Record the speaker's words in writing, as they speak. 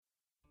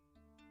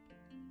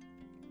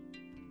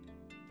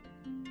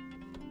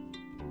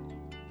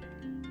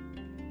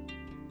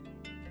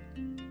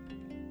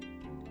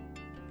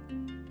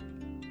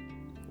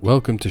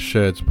Welcome to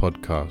Sherd's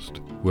podcast,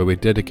 where we're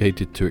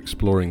dedicated to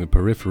exploring the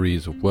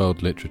peripheries of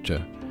world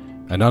literature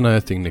and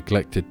unearthing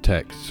neglected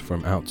texts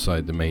from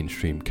outside the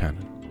mainstream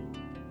canon.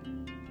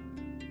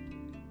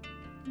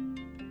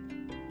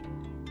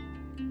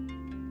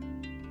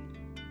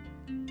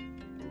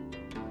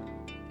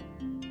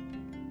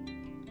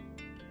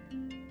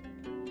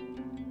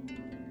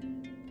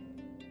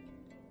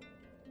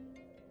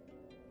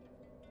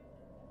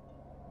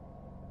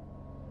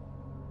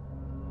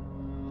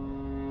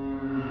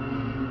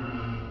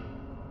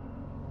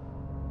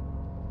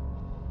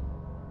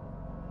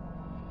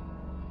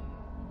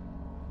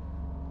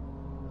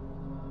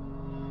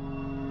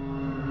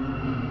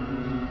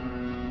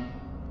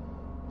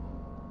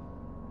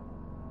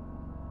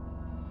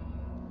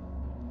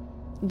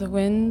 The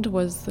wind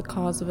was the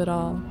cause of it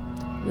all.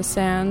 The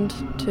sand,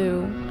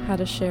 too,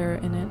 had a share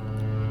in it,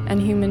 and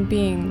human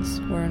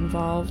beings were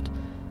involved.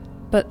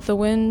 But the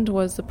wind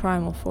was the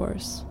primal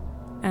force,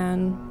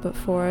 and but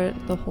for it,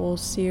 the whole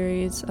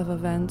series of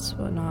events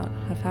would not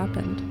have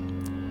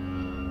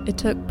happened. It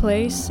took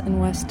place in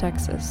West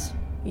Texas,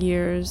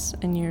 years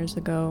and years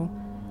ago,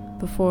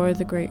 before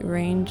the great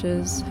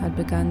ranges had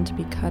begun to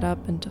be cut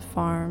up into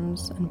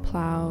farms and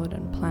plowed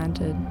and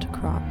planted to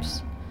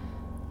crops,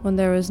 when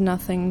there was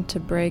nothing to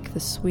break the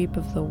sweep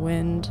of the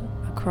wind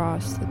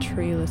across the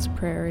treeless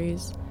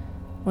prairies,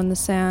 when the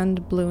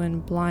sand blew in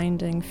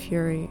blinding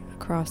fury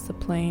across the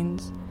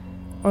plains,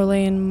 or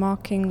lay in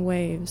mocking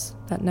waves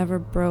that never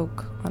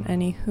broke on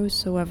any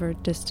whosoever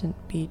distant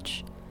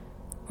beach,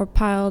 or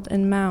piled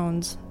in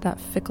mounds that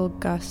fickle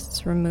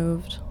gusts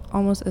removed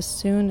almost as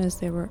soon as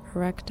they were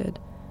erected,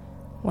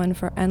 when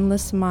for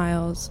endless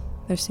miles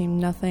there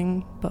seemed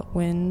nothing but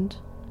wind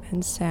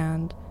and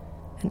sand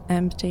and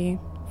empty,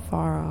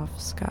 far-off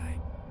sky.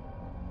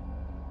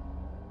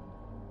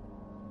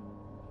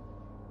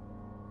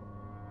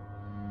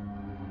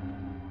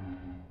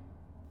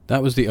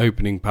 That was the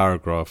opening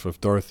paragraph of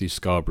Dorothy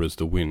Scarborough's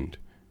The Wind,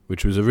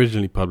 which was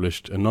originally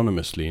published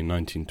anonymously in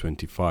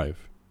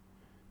 1925.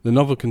 The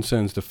novel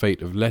concerns the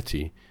fate of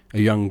Letty, a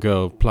young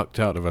girl plucked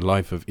out of a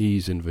life of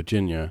ease in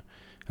Virginia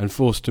and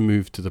forced to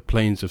move to the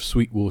plains of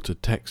Sweetwater,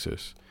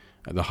 Texas,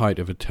 at the height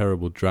of a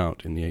terrible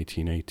drought in the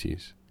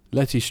 1880s.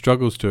 Letty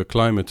struggles to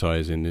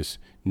acclimatize in this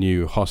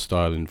new,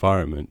 hostile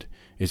environment,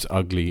 its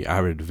ugly,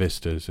 arid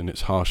vistas and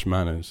its harsh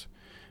manners,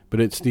 but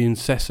it's the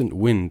incessant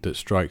wind that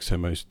strikes her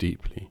most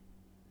deeply.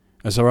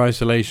 As her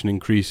isolation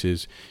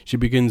increases, she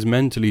begins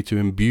mentally to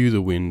imbue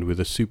the wind with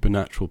a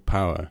supernatural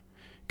power,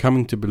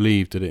 coming to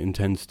believe that it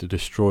intends to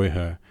destroy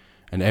her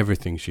and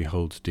everything she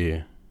holds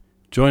dear.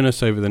 Join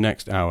us over the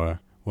next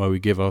hour while we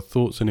give our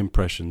thoughts and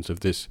impressions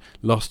of this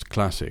lost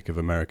classic of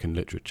American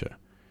literature.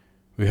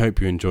 We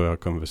hope you enjoy our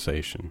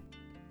conversation.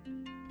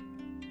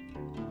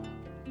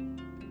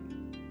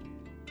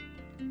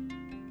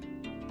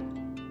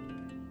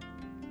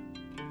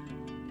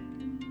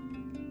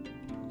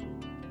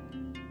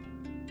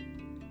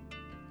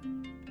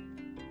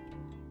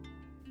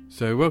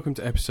 So welcome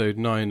to episode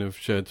 9 of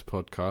Sherd's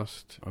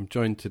podcast. I'm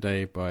joined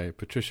today by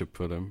Patricia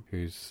Pulham,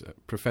 who's a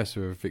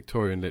Professor of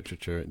Victorian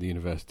Literature at the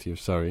University of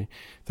Surrey.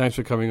 Thanks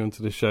for coming on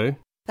to the show.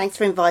 Thanks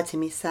for inviting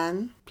me,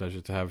 Sam.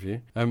 Pleasure to have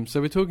you.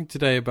 So we're talking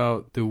today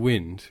about The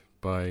Wind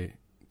by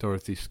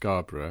Dorothy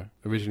Scarborough,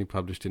 originally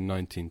published in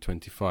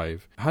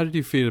 1925. How did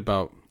you feel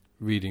about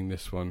reading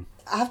this one?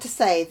 I have to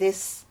say,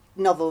 this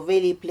novel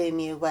really blew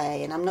me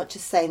away, and I'm not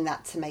just saying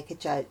that to make a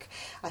joke.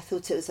 I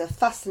thought it was a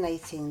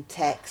fascinating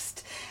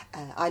text.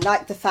 I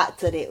liked the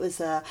fact that it was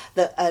a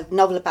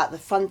novel about the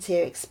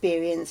frontier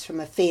experience from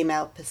a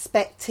female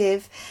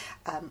perspective.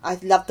 I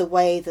loved the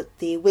way that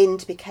the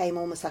wind became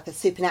almost like a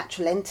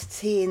supernatural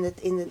entity in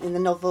the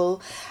novel,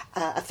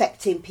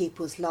 affecting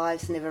people's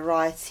lives in a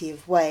variety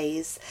of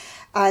ways.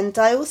 And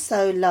I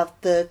also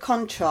loved the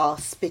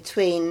contrast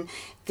between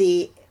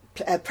the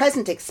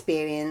present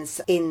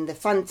experience in the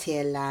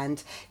frontier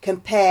land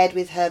compared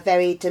with her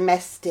very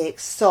domestic,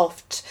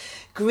 soft,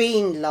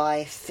 green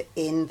life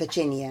in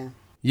Virginia.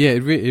 Yeah,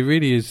 it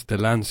really is the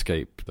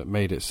landscape that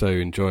made it so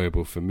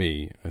enjoyable for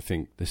me. I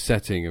think the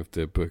setting of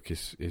the book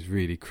is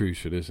really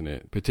crucial, isn't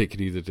it?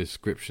 Particularly the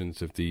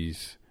descriptions of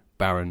these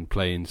barren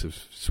plains of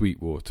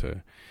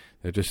Sweetwater.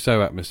 They're just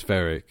so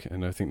atmospheric,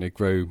 and I think they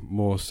grow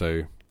more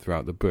so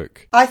throughout the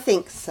book. I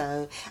think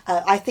so.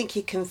 I think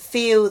you can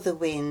feel the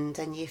wind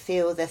and you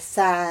feel the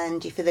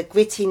sand, you feel the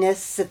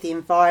grittiness of the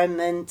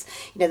environment,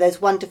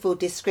 those wonderful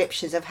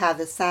descriptions of how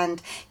the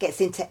sand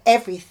gets into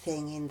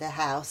everything in the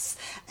house.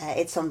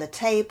 It's on the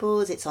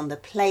tables, it's on the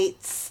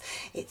plates,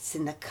 it's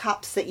in the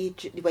cups that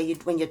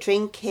when you're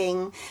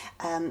drinking.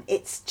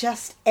 It's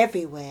just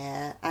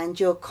everywhere, and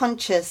you're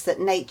conscious that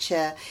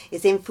nature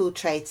is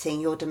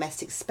infiltrating your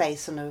domestic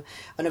space on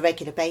a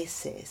regular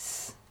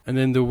basis. And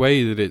then the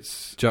way that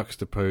it's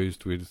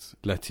juxtaposed with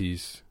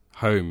Letty's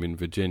home in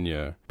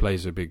Virginia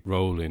plays a big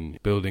role in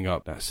building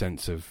up that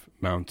sense of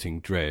mounting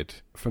dread.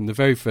 From the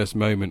very first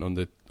moment on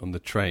the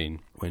train,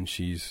 when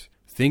she's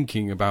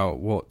thinking about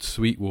what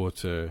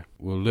Sweetwater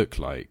will look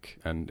like.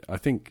 And I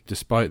think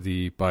despite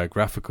the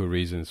biographical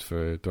reasons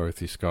for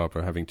Dorothy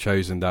Scarborough having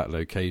chosen that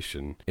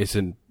location, it's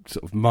a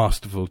sort of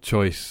masterful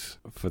choice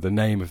for the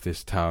name of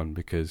this town,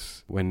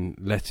 because when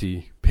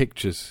Letty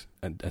pictures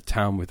a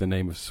town with the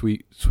name of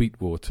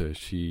Sweetwater,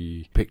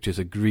 she pictures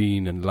a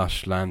green and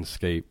lush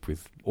landscape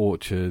with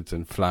orchards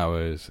and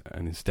flowers,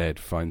 and instead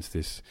finds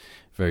this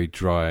very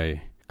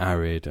dry,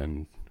 arid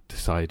and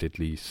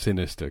decidedly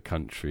sinister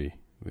country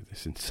with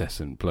this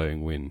incessant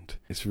blowing wind.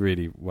 It's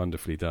really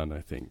wonderfully done, I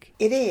think.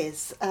 It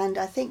is, and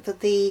I think that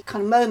the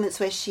kind of moments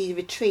where she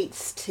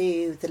retreats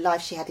to the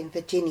life she had in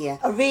Virginia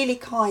are really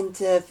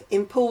kind of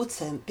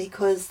important,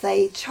 because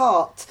they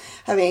chart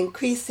her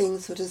increasing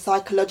sort of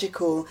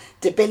psychological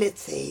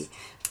debility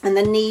and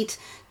the need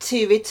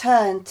to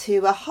return to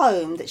a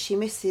home that she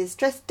misses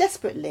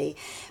desperately.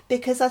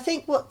 Because I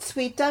think what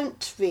we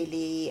don't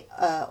really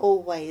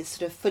always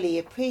sort of fully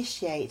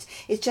appreciate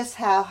is just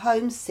how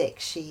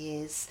homesick she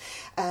is.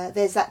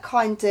 There's that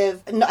kind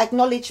of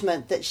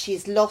acknowledgement that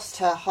she's lost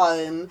her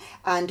home,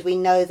 and we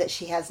know that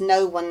she has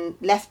no one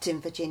left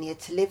in Virginia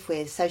to live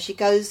with. So she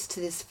goes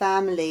to this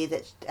family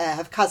that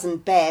her cousin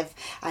Bev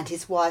and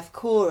his wife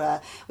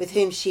Cora, with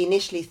whom she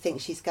initially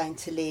thinks she's going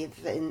to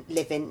live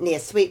in near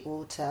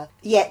Sweetwater.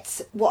 Yet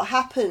what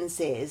happens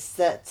is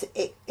that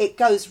it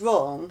goes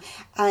wrong,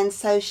 and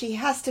so she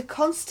has to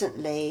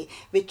constantly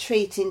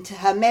retreat into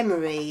her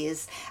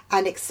memories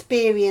and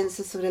experience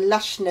the sort of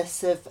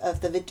lushness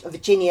of the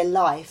Virginia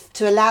life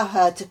to allow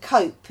her to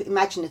cope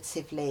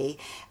imaginatively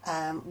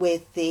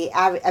with the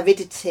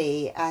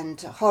aridity and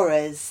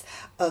horrors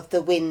of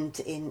the wind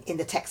in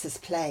the Texas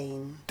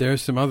plain. There are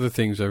some other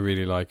things I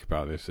really like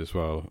about this as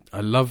well.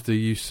 I love the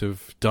use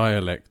of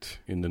dialect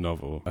in the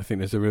novel. I think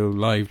there's a real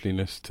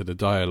liveliness to the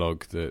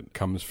dialogue that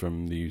comes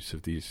from the use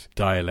of these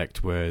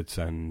dialect words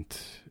and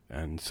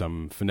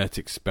some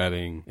phonetic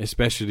spelling,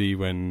 especially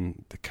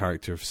when the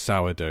character of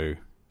Sourdough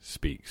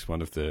speaks,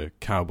 one of the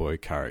cowboy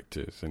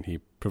characters, and he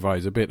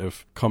provides a bit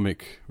of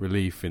comic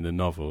relief in the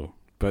novel.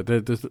 But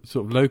there's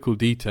sort of local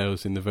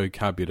details in the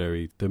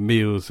vocabulary, the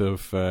meals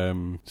of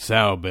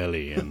sour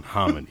belly and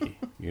hominy,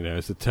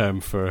 as a term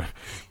for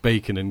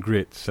bacon and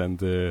grits, and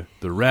the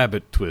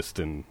rabbit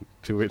twisting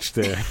to which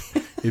they're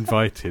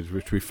invited,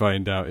 which we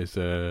find out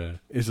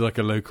is like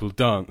a local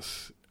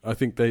dance. I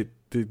think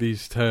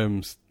these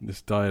terms,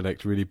 this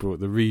dialect, really brought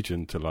the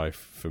region to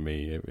life for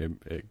me.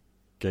 It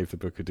gave the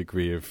book a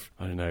degree of,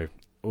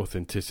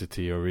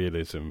 authenticity or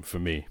realism for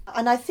me.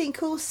 And I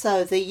think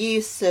also the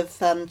use of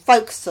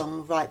folk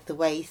song right the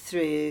way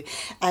through,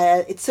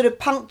 it sort of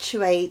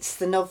punctuates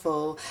the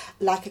novel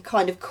like a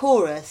kind of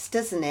chorus,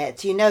 doesn't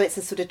it? It's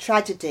a sort of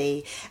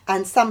tragedy,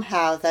 and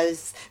somehow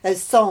those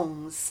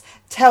songs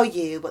tell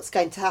you what's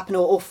going to happen,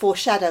 or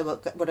foreshadow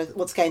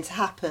what's going to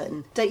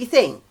happen, don't you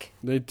think?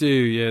 They do,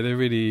 yeah. They're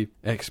really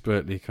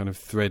expertly kind of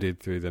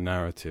threaded through the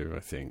narrative, I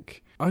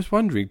think. I was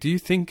wondering, do you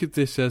think of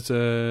this as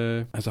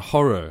a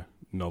horror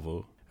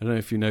novel? I don't know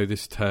if you know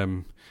this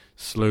term,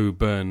 slow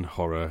burn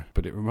horror,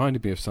 but it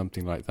reminded me of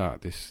something like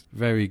that, this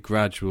very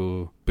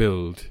gradual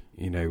build,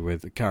 where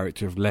the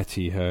character of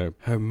Letty, her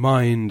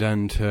mind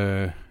and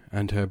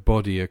her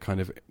body are kind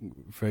of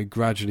very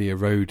gradually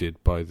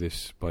eroded by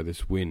this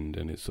wind,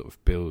 and it sort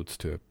of builds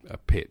to a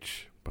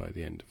pitch by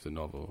the end of the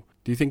novel.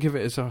 Do you think of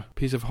it as a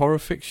piece of horror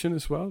fiction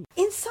as well?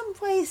 In some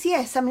ways,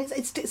 yes. I mean,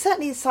 it's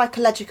certainly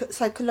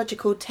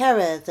psychological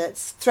terror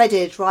that's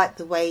threaded right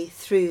the way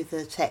through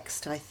the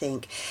text, I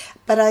think.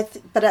 But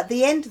at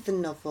the end of the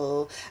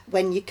novel,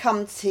 when you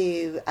come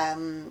to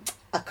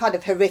a kind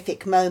of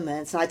horrific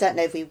moment, and I don't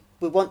know if we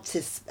want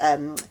to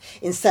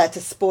insert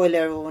a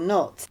spoiler or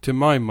not. To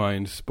my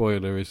mind,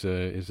 spoiler is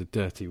a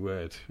dirty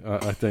word.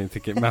 I don't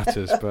think it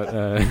matters,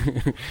 but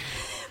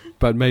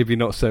but maybe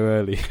not so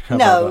early.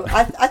 No,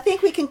 I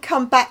think we can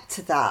come back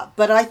to that.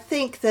 But I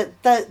think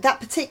that that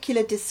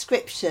particular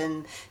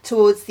description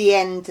towards the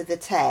end of the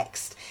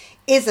text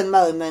is a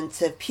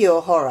moment of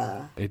pure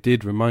horror. It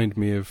did remind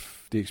me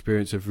of the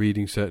experience of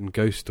reading certain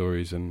ghost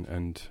stories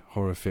and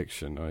horror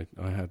fiction.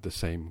 I had the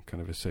same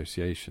kind of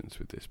associations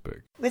with this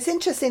book. It's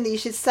interesting that you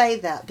should say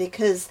that,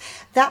 because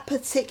that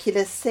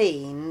particular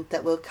scene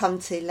that we'll come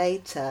to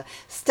later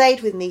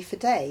stayed with me for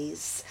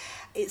days.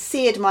 It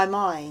seared my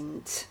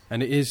mind.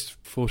 And it is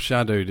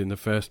foreshadowed in the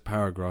first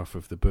paragraph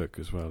of the book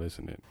as well,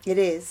 isn't it? It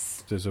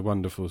is. There's a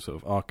wonderful sort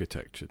of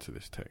architecture to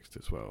this text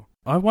as well.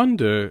 I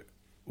wonder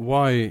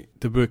why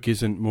the book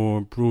isn't more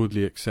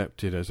broadly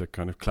accepted as a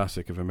kind of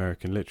classic of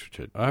American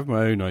literature. I have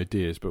my own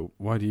ideas, but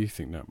why do you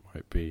think that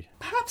might be?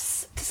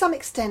 Perhaps to some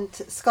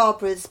extent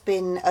Scarborough's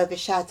been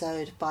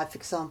overshadowed by, for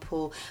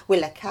example,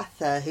 Willa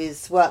Cather,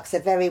 whose works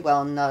are very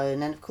well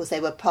known, and of course they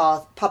were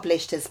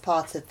published as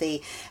part of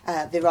the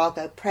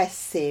Virago Press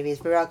series,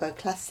 Virago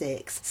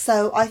Classics.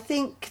 So I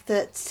think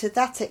that to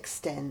that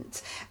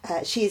extent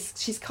she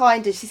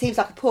seems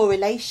like a poor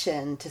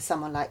relation to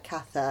someone like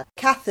Cather.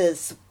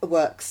 Cather's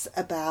works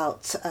are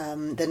about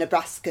the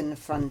Nebraskan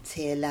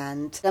frontier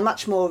land. They're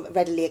much more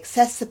readily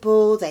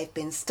accessible, they've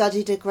been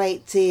studied a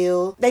great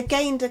deal. They've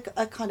gained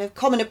a kind of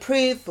common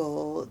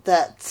approval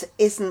that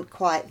isn't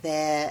quite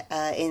there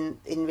in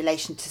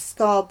relation to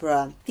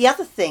Scarborough. The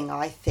other thing,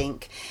 I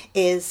think,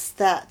 is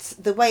that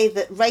the way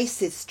that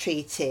race is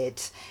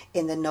treated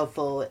in the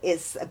novel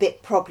is a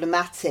bit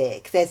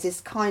problematic. There's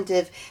this kind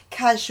of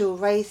casual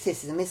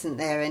racism, isn't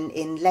there,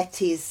 in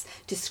Letty's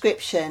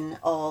description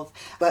of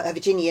her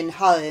Virginian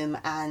home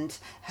and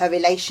her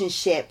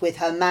relationship with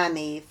her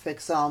mammy, for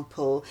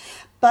example.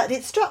 But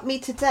it struck me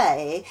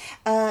today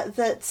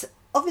that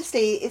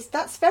obviously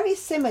that's very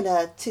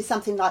similar to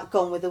something like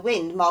Gone with the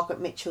Wind,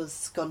 Margaret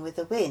Mitchell's Gone with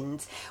the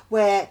Wind,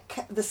 where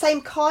the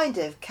same kind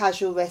of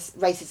casual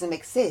racism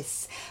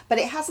exists, but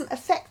it hasn't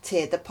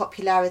affected the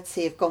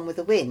popularity of Gone with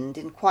the Wind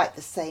in quite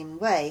the same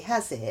way,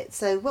 has it?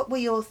 So what were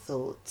your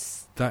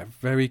thoughts? That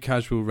very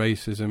casual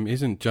racism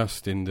isn't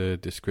just in the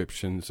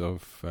descriptions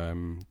of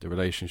the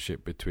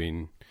relationship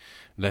between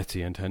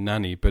Letty and her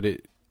nanny, but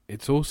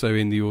it's also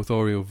in the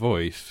authorial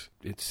voice.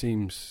 It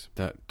seems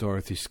that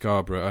Dorothy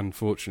Scarborough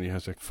unfortunately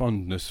has a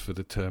fondness for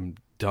the term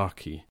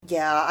darky.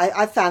 Yeah,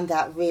 I found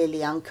that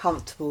really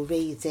uncomfortable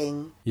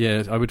reading.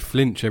 Yeah, I would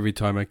flinch every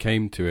time I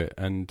came to it,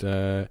 and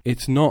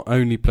it's not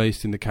only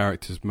placed in the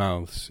characters'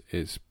 mouths,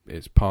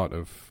 it's part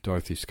of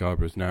Dorothy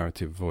Scarborough's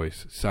narrative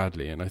voice,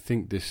 sadly, and I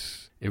think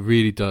it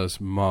really does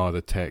mar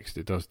the text,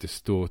 it does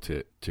distort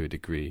it to a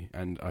degree,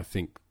 and I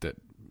think that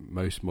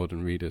most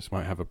modern readers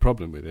might have a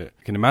problem with it.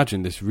 I can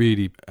imagine this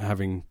really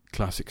having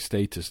classic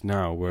status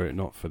now were it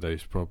not for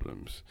those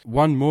problems.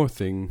 One more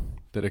thing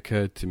that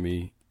occurred to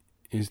me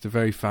is the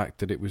very fact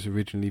that it was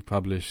originally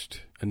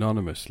published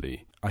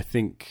anonymously. I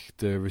think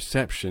the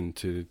reception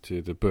to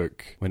the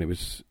book when it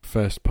was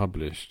first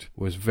published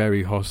was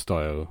very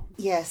hostile.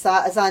 Yes,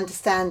 as I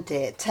understand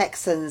it,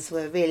 Texans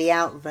were really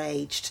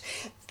outraged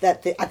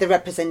at the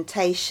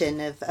representation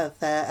of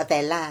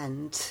their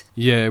land.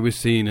 Yeah, it was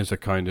seen as a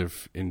kind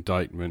of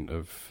indictment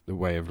of the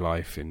way of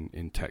life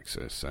in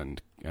Texas,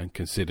 and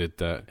considered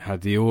that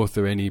had the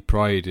author any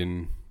pride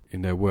in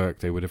their work,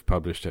 they would have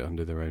published it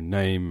under their own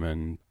name,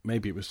 and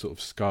maybe it was sort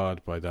of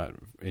scarred by that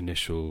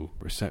initial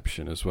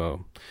reception as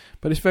well.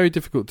 But it's very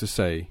difficult to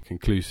say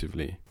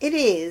conclusively. It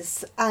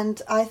is,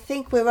 and I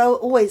think we're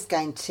always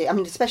going to, I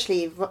mean,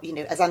 especially,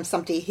 as I'm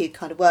somebody who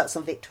kind of works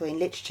on Victorian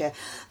literature,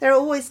 there are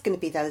always going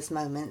to be those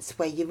moments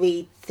where you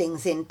read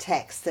things in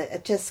text that are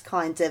just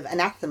kind of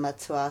anathema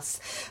to us,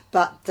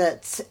 but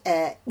that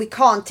we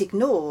can't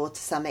ignore to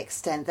some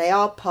extent. They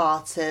are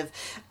part of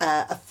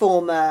a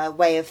former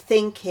way of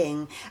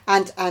thinking,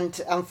 and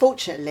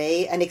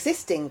unfortunately an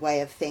existing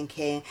way of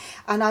thinking,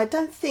 and I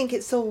don't think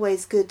it's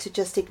always good to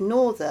just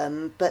ignore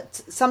them,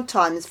 but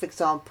sometimes, for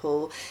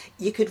example,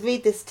 you could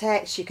read this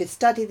text, you could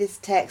study this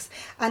text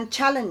and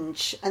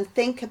challenge and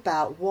think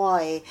about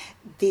why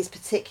these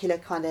particular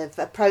kind of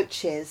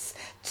approaches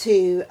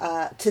to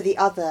the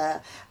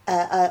other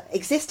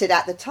existed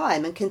at the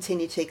time and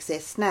continue to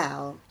exist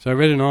now. So I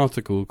read an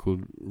article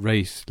called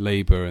Race,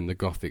 Labour and the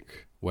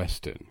Gothic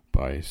Western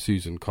by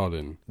Susan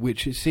Collin,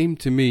 which it seemed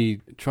to me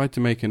tried to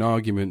make an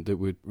argument that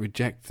would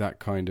reject that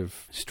kind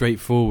of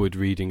straightforward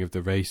reading of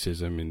the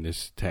racism in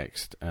this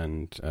text,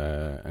 and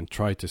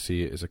try to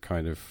see it as a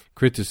kind of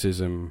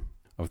criticism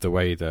of the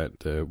way that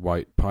the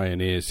white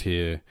pioneers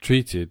here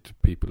treated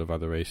people of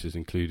other races,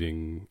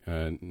 including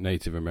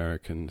Native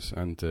Americans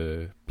and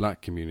the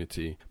black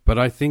community. But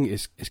I think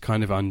it's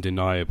kind of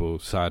undeniable,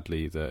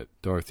 sadly, that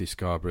Dorothy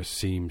Scarborough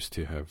seems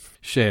to have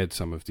shared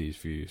some of these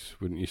views,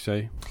 wouldn't you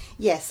say?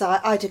 Yes,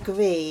 I'd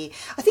agree.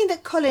 I think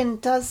that Collin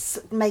does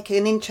make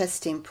an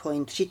interesting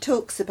point. She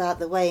talks about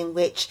the way in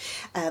which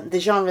the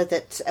genre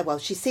that,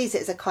 she sees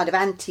it as a kind of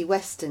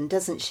anti-Western,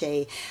 doesn't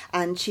she?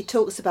 And she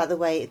talks about the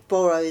way it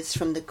borrows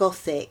from the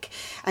Gothic.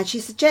 And she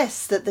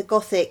suggests that the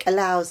Gothic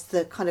allows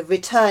the kind of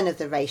return of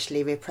the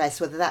racially repressed,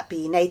 whether that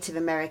be Native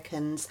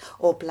Americans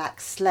or black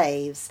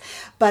slaves.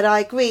 But I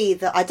agree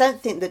that I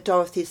don't think that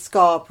Dorothy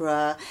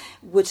Scarborough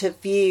would have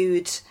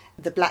viewed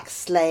the black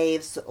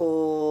slaves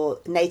or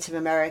Native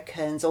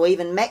Americans or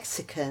even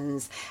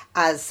Mexicans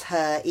as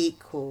her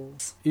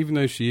equals. Even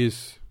though she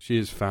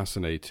is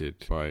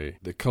fascinated by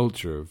the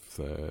culture of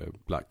the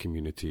black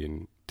community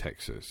in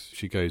Texas,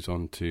 she goes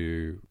on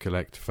to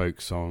collect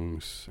folk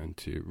songs and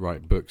to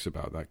write books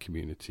about that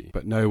community.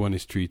 But no other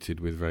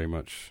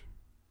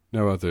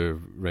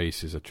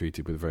races are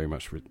treated with very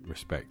much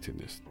respect in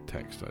this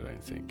text, I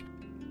don't think.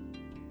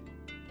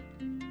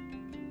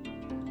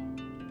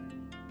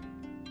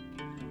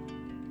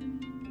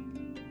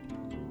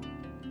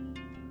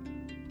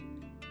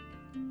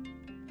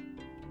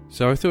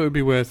 So I thought it would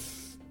be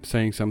worth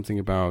saying something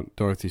about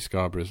Dorothy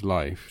Scarborough's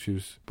life. She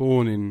was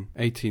born in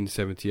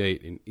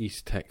 1878 in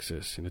East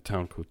Texas in a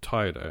town called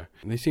Tyler,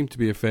 and they seemed to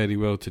be a fairly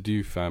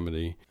well-to-do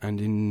family.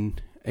 And in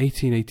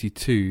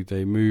 1882,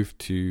 they moved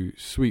to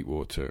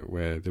Sweetwater,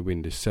 where The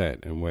Wind is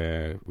set, and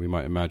where we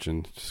might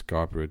imagine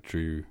Scarborough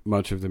drew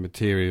much of the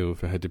material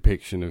for her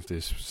depiction of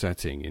this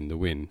setting in The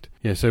Wind.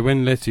 Yeah, so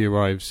when Letty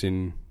arrives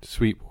in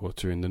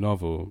Sweetwater in the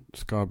novel,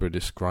 Scarborough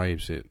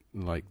describes it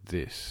like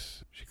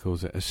this. She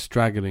calls it a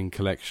straggling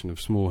collection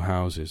of small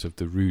houses of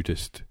the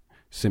rudest,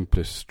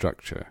 simplest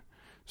structure,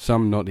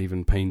 some not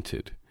even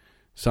painted,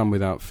 some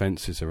without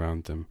fences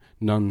around them,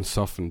 none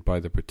softened by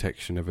the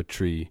protection of a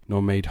tree,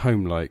 nor made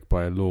home-like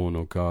by a lawn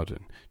or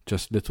garden,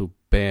 just little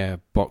bare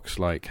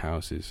box-like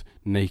houses,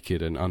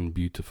 naked and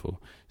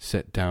unbeautiful,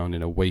 set down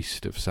in a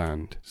waste of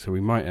sand. So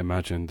we might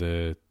imagine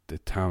the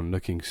town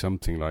looking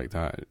something like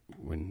that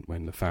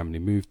when the family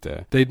moved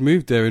there. They'd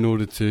moved there in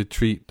order to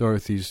treat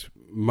Dorothy's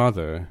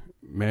mother,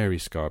 Mary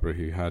Scarborough,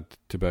 who had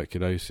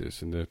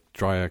tuberculosis, and the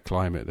drier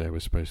climate there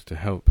was supposed to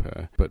help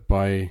her. But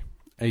by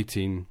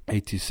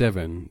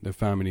 1887, the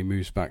family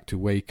moves back to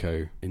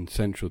Waco in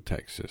central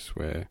Texas,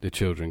 where the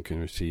children can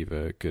receive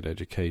a good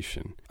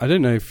education. I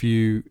don't know if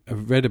you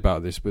have read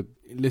about this, but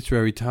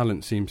literary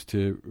talent seems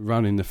to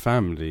run in the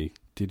family.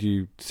 Did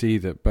you see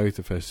that both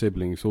of her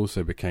siblings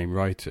also became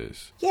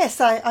writers?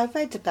 Yes, I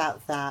read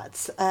about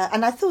that.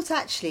 And I thought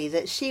actually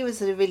that she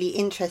was a really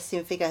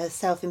interesting figure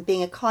herself in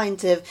being a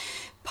kind of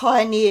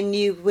pioneer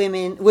new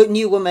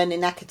woman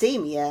in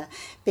academia,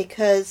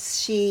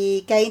 because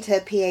she gained her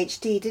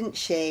PhD, didn't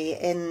she,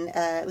 in,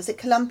 was it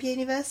Columbia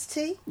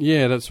University?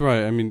 Yeah, that's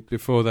right. I mean,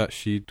 before that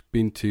she'd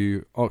been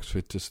to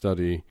Oxford to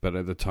study, but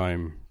at the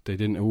time they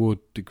didn't award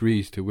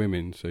degrees to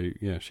women, so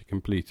yeah, she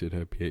completed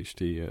her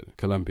PhD at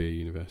Columbia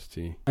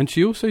University. And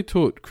she also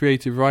taught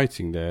creative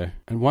writing there,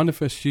 and one of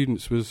her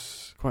students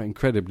was, quite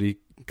incredibly,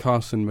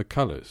 Carson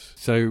McCullers.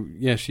 So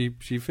yeah, she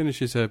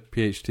finishes her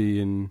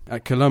PhD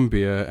at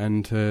Columbia,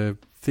 and her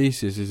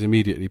thesis is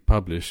immediately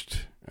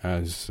published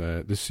as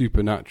The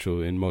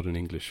Supernatural in Modern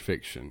English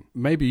Fiction.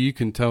 Maybe you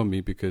can tell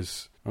me,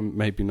 because I'm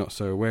maybe not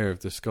so aware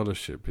of the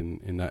scholarship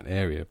in that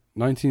area.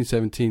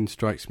 1917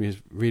 strikes me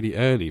as really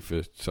early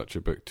for such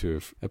a book to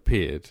have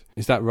appeared.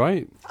 Is that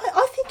right?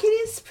 I think it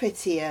is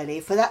pretty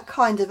early for that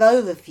kind of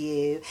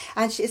overview,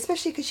 and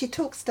especially because she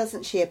talks,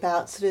 doesn't she,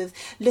 about sort of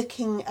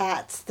looking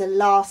at the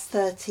last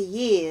 30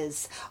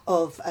 years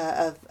of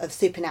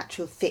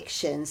supernatural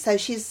fiction. So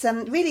she's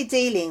really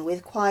dealing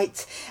with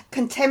quite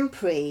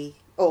contemporary,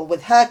 or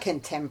with her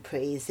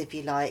contemporaries, if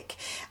you like,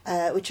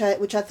 which I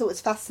thought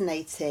was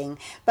fascinating.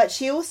 But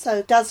she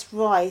also does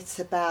write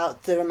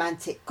about the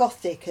Romantic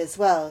Gothic as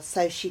well.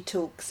 So she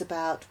talks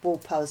about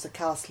Walpole's The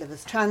Castle of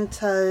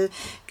Otranto,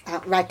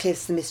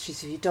 Radcliffe's The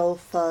Mysteries of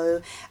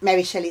Udolpho,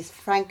 Mary Shelley's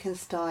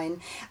Frankenstein.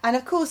 And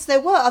of course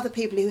there were other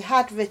people who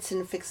had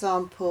written, for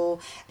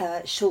example,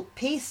 short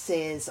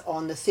pieces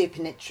on the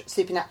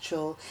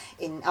supernatural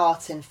in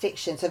art and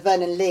fiction. So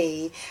Vernon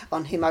Lee,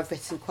 on whom I've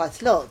written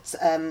quite a lot,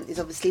 is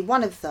obviously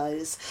one of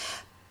those.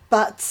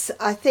 But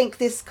I think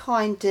this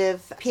kind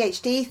of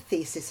PhD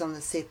thesis on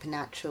the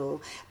supernatural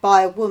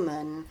by a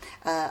woman,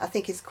 I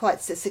think is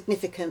quite a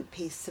significant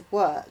piece of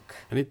work.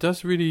 And it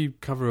does really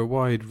cover a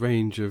wide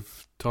range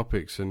of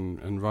topics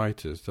and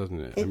writers, doesn't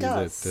it? It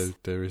does.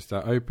 There is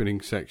that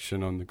opening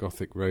section on the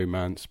Gothic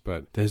romance,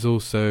 but there's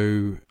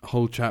also a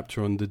whole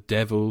chapter on the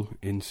devil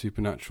in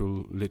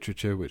supernatural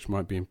literature, which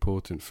might be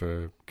important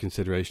for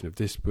consideration of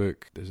this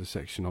book. There's a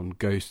section on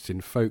ghosts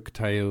in folk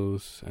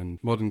tales and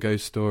modern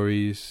ghost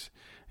stories.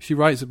 She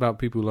writes about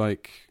people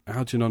like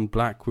Algernon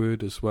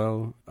Blackwood as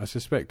well. I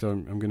suspect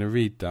I'm going to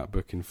read that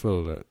book in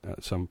full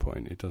at some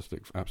point. It does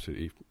look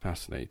absolutely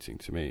fascinating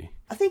to me.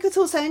 I think it's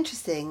also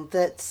interesting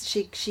that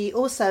she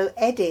also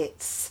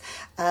edits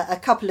a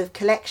couple of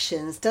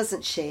collections,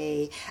 doesn't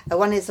she?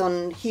 One is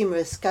on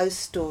humorous ghost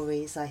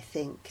stories, I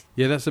think.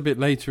 Yeah, that's a bit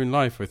later in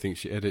life, I think.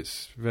 She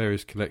edits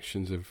various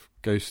collections of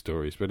ghost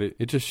stories, but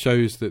it just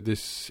shows that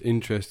this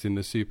interest in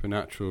the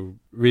supernatural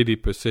really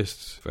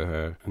persists for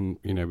her. And,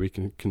 you know, we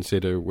can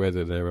consider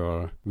whether there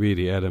are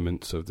really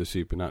elements of the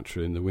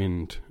supernatural in The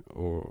Wind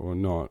or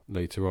not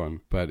later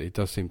on, but it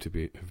does seem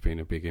to have been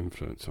a big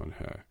influence on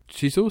her.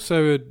 She's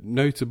also a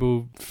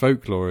notable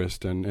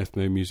folklorist and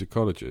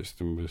ethnomusicologist,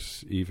 and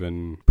was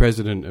even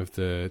president of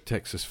the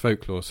Texas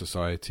Folklore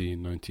Society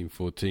in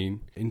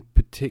 1914. In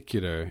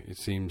particular, it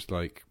seems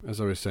like, as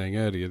I was saying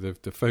earlier,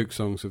 the folk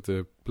songs of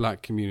the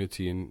black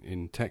community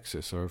in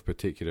Texas are of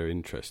particular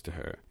interest to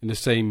her. In the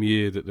same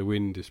year that The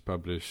Wind is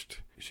published,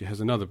 she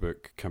has another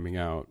book coming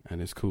out, and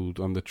it's called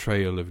On the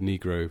Trail of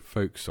Negro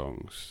Folk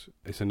Songs.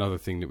 It's another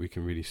thing that we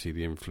can really see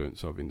the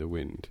influence of in The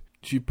Wind.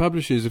 She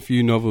publishes a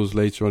few novels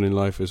later on in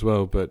life as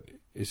well, but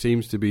it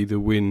seems to be The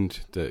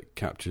Wind that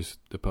captures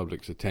the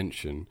public's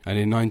attention. And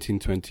in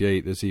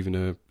 1928, there's even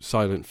a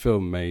silent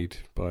film made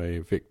by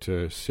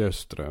Victor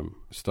Sjöström,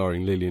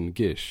 starring Lillian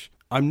Gish.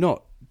 I'm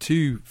not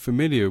too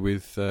familiar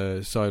with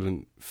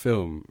silent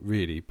film,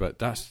 really,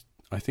 but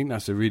I think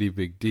that's a really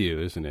big deal,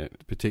 isn't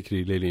it?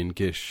 Particularly Lillian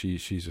Gish,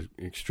 she's an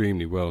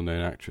extremely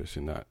well-known actress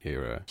in that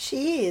era.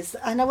 She is.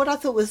 And what I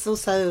thought was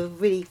also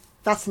really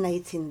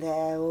fascinating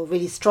there, or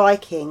really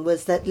striking,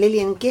 was that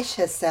Lillian Gish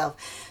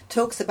herself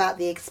talks about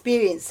the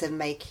experience of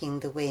making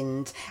The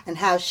Wind and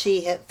how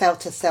she had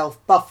felt herself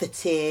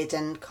buffeted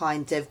and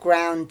kind of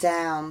ground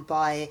down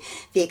by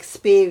the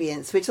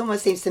experience, which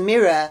almost seems to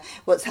mirror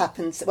what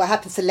happens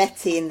to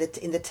Letty in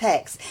the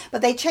text.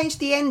 But they changed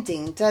the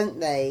ending,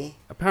 don't they?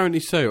 Apparently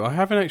so. I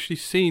haven't actually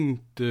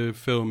seen the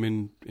film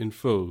in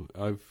full.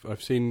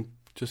 I've seen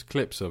just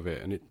clips of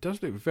it, and it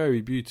does look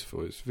very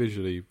beautiful. It's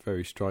visually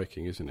very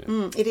striking, isn't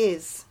it? It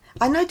is.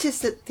 I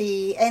noticed that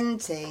the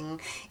ending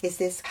is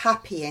this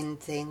happy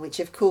ending, which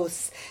of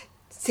course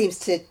seems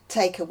to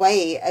take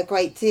away a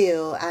great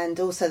deal, and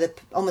also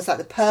almost like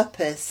the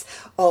purpose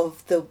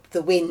of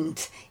the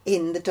wind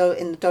in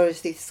the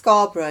Dorothy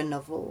Scarborough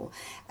novel.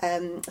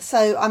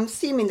 So I'm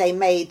assuming they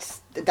made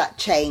that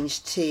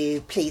change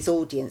to please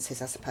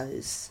audiences, I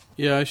suppose.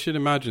 Yeah, I should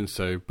imagine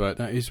so. But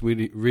that is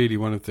really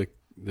one of the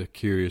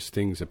curious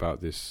things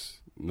about this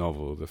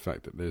novel, the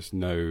fact that there's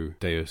no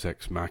deus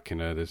ex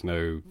machina, there's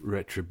no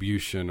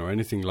retribution or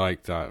anything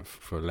like that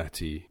for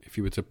Letty. If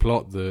you were to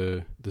plot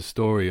the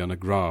story on a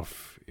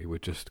graph, it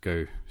would just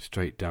go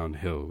straight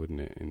downhill,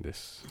 wouldn't it, in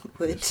this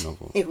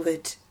novel? It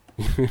would.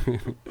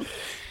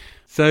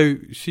 So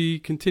she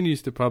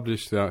continues to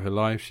publish throughout her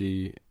life.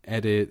 She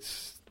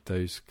edits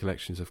those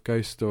collections of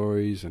ghost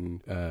stories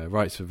and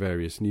writes for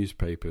various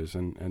newspapers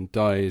and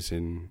dies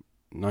in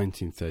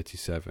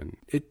 1937.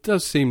 It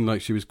does seem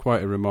like she was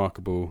quite a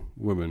remarkable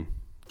woman.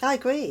 I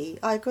agree,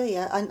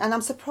 and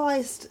I'm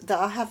surprised that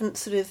I haven't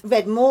sort of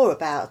read more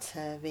about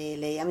her,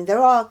 really. I mean,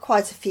 there are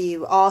quite a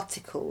few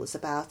articles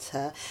about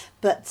her,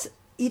 but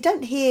you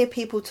don't hear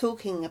people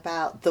talking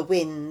about The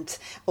Wind,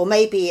 or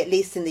maybe at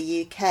least in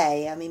the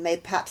UK. I mean,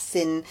 maybe perhaps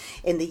in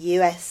the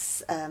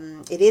US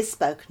it is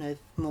spoken of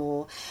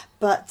more.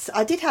 But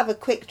I did have a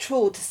quick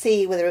trawl to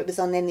see whether it was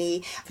on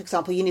any, for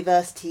example,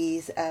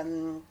 universities'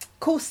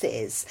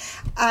 courses.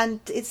 And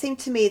it seemed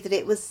to me that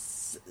it was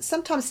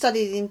sometimes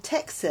studied in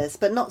Texas,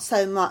 but not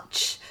so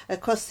much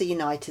across the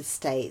United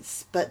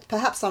States. But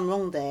perhaps I'm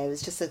wrong there. It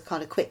was just a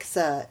kind of quick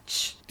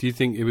search. Do you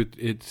think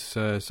it's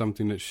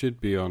something that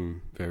should be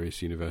on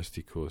various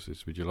university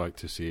courses? Would you like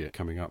to see it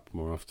coming up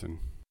more often?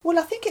 Well,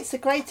 I think it's a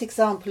great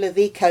example of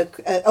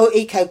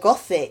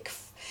eco-Gothic.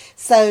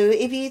 So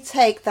if you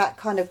take that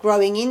kind of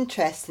growing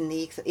interest in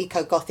the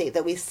eco-Gothic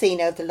that we've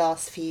seen over the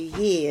last few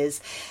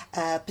years,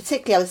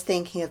 particularly I was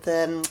thinking of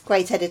the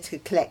great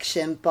edited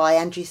collection by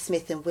Andrew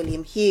Smith and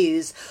William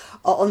Hughes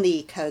on the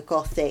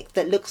eco-Gothic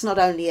that looks not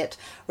only at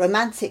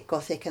romantic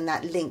Gothic and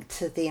that link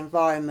to the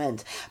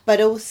environment,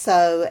 but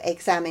also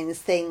examines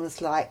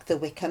things like the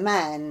Wicker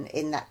Man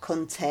in that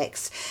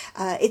context.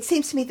 It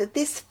seems to me that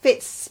this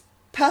fits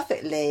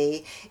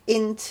perfectly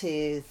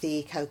into the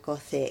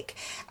eco-Gothic,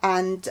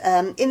 and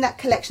in that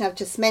collection I've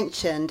just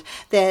mentioned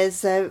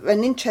there's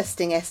an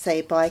interesting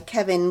essay by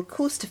Kevin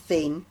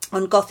Costerfien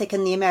on Gothic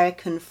and the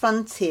American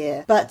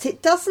frontier, but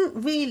it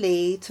doesn't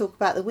really talk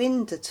about the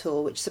wind at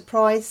all, which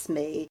surprised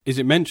me. Is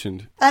it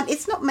mentioned?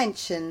 It's not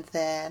mentioned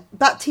there,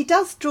 but he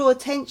does draw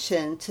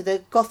attention to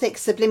the Gothic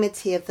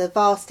sublimity of the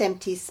vast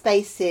empty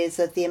spaces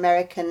of the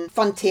American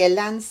frontier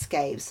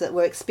landscapes that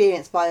were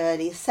experienced by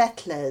early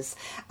settlers,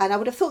 and I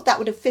would have thought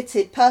that would have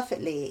fitted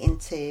perfectly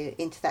into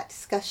that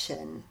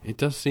discussion. It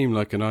does seem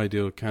like an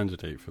ideal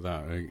candidate for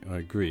that. I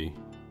agree.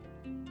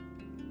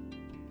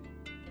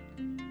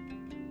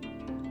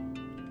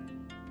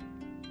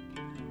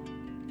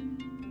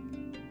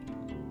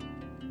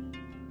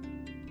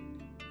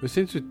 But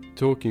since we're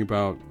talking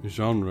about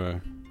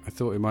genre, I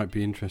thought it might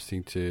be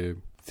interesting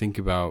to think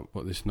about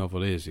what this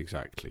novel is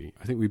exactly.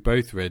 I think we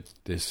both read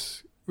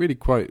this really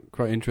quite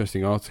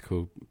interesting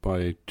article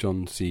by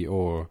John C.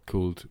 Orr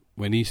called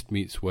When East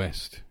Meets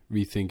West,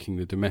 Rethinking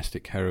the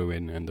Domestic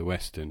Heroine and the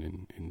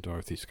Western in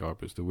Dorothy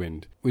Scarborough's The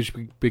Wind, which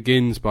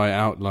begins by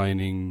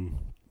outlining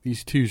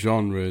these two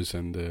genres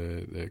and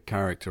the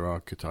character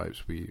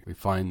archetypes we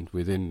find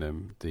within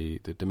them, the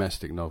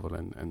domestic novel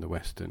and the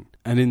Western.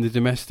 And in the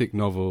domestic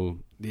novel,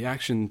 the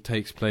action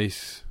takes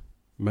place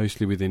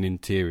mostly within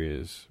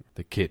interiors,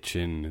 the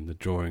kitchen and the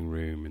drawing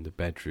room and the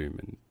bedroom,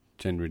 and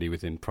generally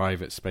within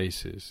private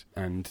spaces.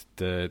 And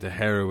the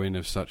heroine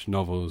of such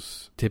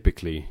novels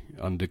typically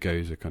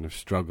undergoes a kind of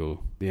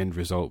struggle, the end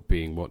result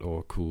being what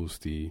Orr calls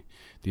the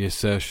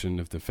assertion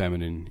of the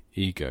feminine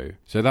ego.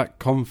 So that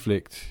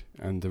conflict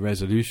and the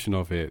resolution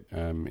of it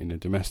in a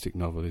domestic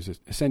novel is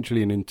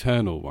essentially an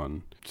internal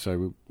one.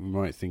 So we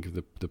might think of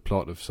the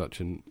plot of such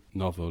a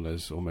novel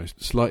as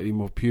almost slightly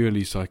more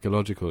purely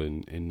psychological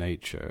in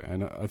nature.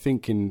 And I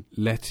think in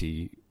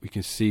Letty we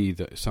can see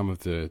that some of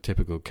the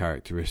typical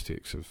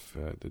characteristics of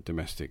the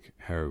domestic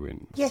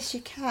heroine. Yes,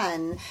 you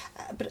can.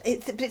 But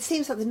it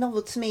seems like the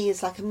novel to me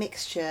is like a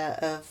mixture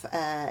of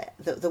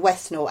the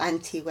Western or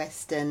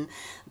anti-Western,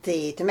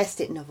 the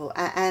domestic novel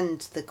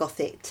and the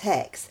Gothic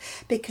text.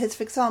 Because,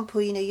 for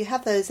example, you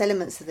have those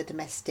elements of the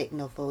domestic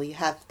novel. You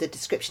have the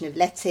description of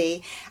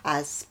Letty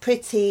as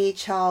pretty,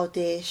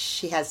 childish.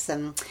 She has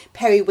some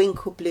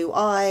periwinkle blue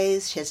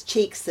eyes. She has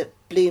cheeks that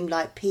bloom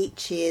like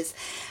peaches,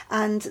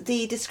 and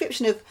the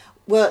description of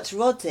Wirt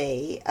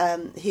Roddy,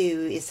 who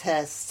is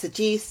her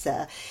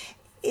seducer,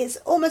 is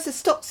almost a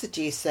stock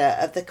seducer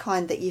of the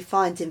kind that you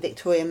find in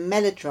Victorian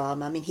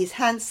melodrama. I mean, he's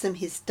handsome,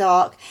 he's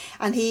dark,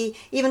 and he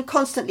even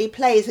constantly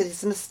plays with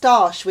his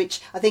moustache, which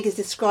I think is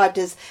described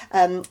as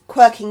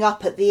quirking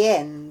up at the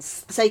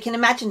ends. So you can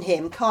imagine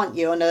him, can't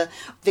you, on a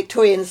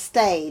Victorian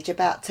stage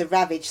about to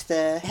ravage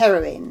the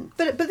heroine.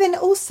 But then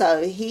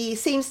also he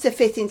seems to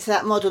fit into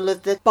that model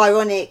of the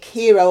Byronic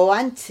hero or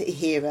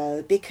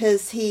anti-hero,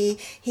 because he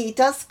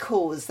does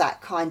cause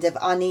that kind of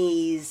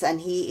unease,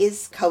 and he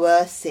is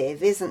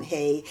coercive, isn't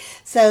he?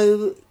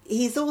 So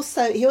he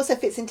also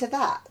fits into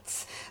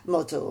that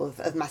model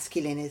of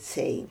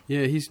masculinity.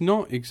 Yeah, he's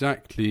not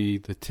exactly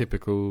the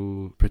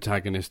typical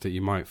protagonist that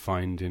you might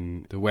find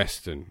in the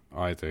Western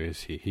either,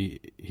 is he?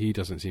 He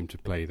doesn't seem to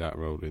play that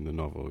role in the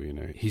novel, you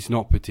know. He's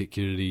not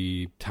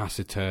particularly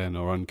taciturn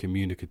or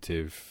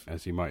uncommunicative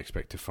as you might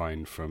expect to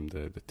find from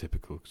the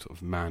typical sort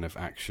of man of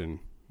action,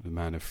 the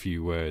man of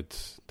few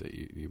words that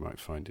you might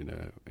find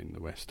in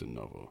the Western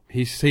novel.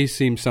 He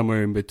seems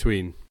somewhere in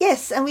between.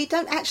 Yes, and we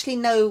don't actually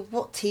know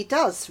what he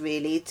does,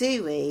 really,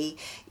 do we?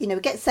 You know,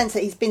 we get the sense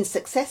that he's been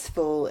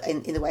successful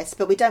in the West,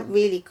 but we don't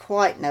really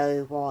quite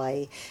know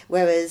why.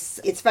 Whereas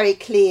it's very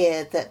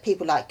clear that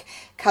people like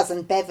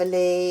Cousin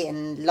Beverly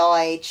and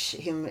Lige,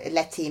 whom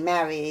Letty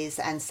marries,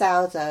 and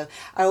Saldo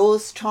are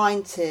always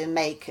trying to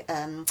make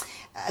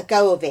a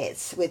go of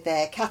it with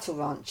their cattle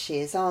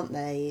ranches, aren't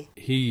they?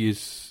 He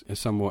is a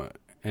somewhat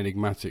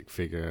enigmatic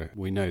figure.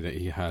 We know that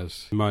he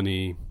has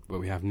money, but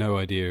we have no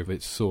idea of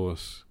its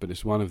source. But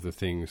it's one of the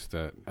things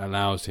that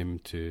allows him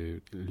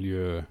to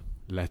lure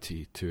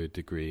Letty to a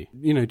degree.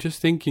 You know,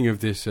 just thinking of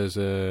this as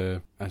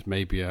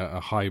maybe a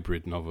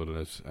hybrid novel,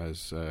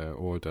 as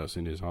Orr does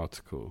in his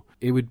article,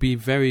 it would be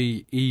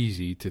very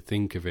easy to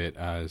think of it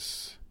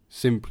as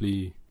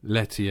simply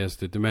Letty as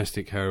the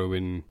domestic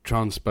heroine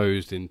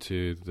transposed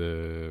into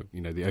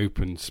the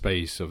open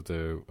space of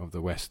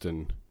the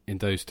Western, in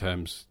those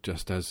terms,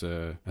 just as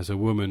a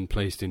woman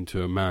placed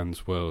into a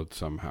man's world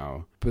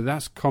somehow. But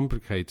that's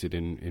complicated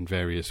in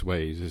various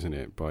ways, isn't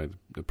it, by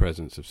the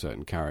presence of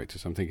certain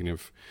characters. I'm thinking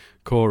of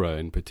Cora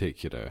in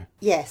particular.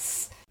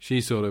 Yes.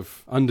 She sort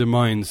of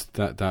undermines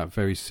that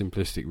very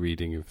simplistic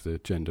reading of the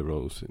gender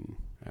roles in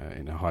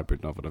a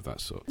hybrid novel of that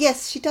sort.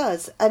 Yes, she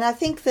does. And I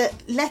think that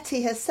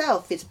Letty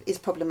herself is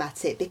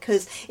problematic,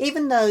 because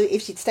even though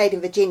if she'd stayed in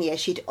Virginia,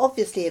 she'd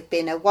obviously have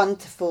been a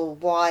wonderful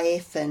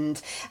wife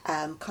and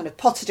kind of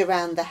pottered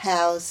around the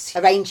house,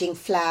 arranging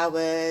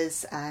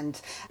flowers and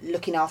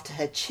looking after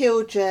her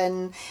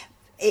children.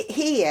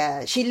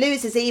 Here, she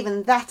loses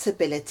even that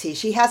ability.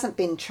 She hasn't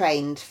been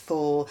trained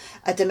for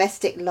a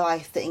domestic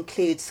life that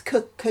includes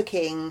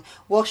cooking,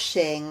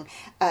 washing,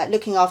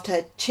 looking after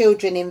her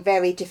children in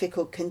very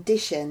difficult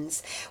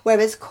conditions.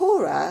 Whereas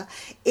Cora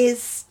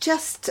is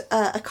just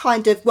a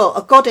kind of,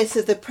 a goddess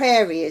of the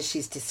prairie, as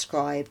she's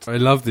described. I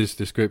love this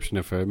description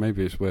of her.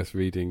 Maybe it's worth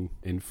reading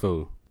in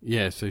full.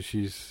 Yeah, so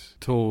she's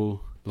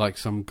tall, like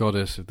some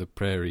goddess of the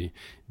prairie,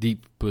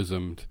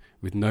 deep-bosomed,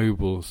 with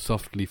noble,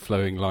 softly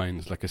flowing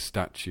lines like a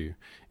statue,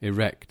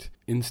 erect,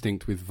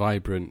 instinct with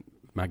vibrant,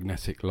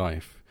 magnetic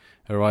life.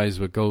 Her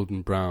eyes were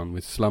golden brown,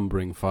 with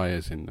slumbering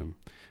fires in them.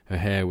 Her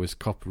hair was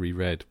coppery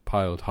red,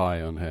 piled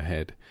high on her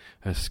head.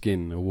 Her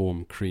skin a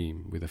warm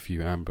cream, with a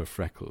few amber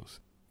freckles.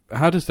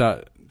 How does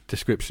that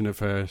description of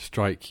her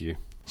strike you?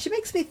 She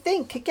makes me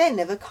think, again,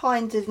 of a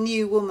kind of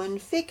new woman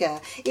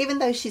figure. Even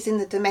though she's in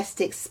the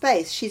domestic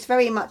space, she's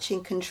very much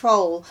in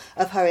control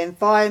of her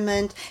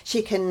environment.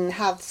 She can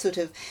have sort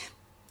of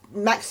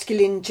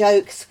masculine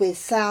jokes with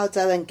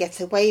Saldo and get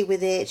away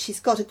with it. She's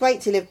got a great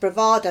deal of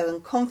bravado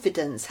and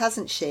confidence,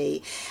 hasn't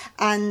she?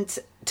 And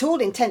to all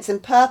intents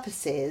and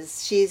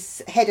purposes,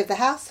 she's head of the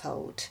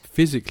household.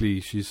 Physically,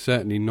 she's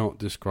certainly not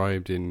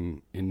described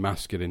in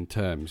masculine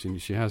terms.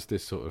 And she has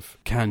this sort of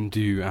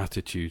can-do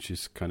attitude.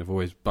 She's kind of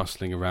always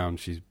bustling around.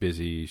 She's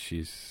busy.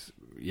 She's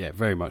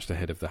very much the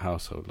head of the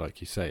household, like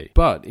you say.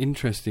 But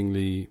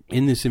interestingly,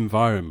 in this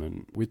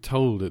environment, we're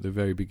told at the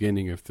very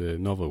beginning of the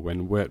novel,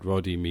 when Wirt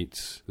Roddy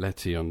meets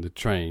Letty on the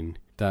train,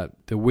 that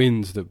the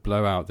winds that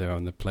blow out there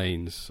on the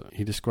plains,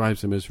 he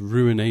describes them as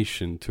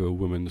ruination to a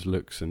woman's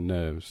looks and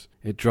nerves.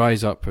 It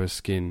dries up her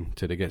skin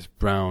till it gets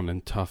brown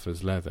and tough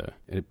as leather.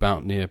 It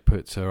about near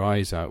puts her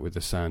eyes out with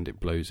the sand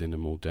it blows in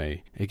them all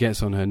day. It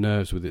gets on her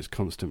nerves with its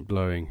constant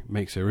blowing,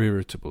 makes her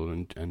irritable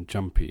and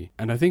jumpy.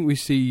 And I think we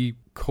see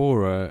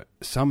Cora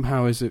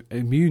somehow is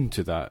immune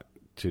to that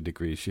to a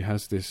degree. She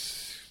has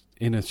this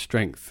inner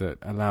strength that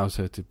allows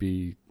her to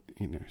be,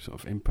 sort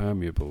of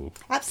impermeable.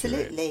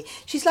 Absolutely.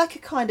 She's like a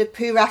kind of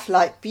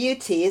Puraf-like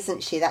beauty,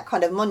 isn't she? That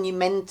kind of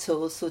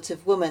monumental sort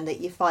of woman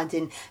that you find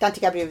in Dante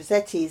Gabriel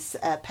Rossetti's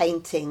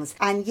paintings.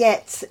 And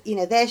yet,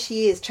 there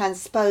she is,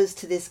 transposed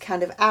to this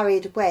kind of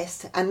arid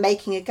West and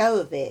making a go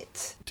of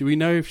it. Do we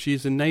know if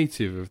she's a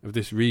native of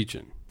this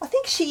region? I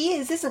think she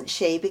is, isn't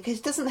she? Because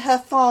doesn't her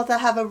father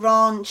have a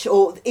ranch?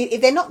 Or if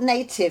they're not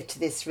native to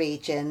this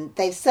region,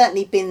 they've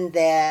certainly been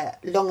there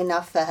long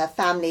enough for her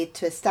family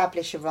to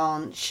establish a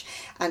ranch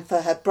and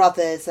for her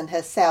brothers and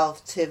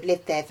herself to have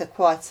lived there for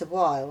quite a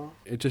while.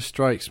 It just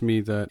strikes me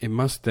that it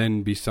must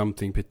then be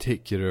something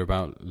particular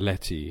about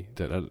Letty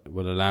that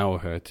will allow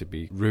her to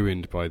be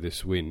ruined by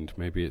this wind.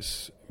 Maybe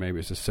it's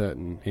a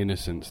certain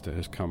innocence that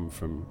has come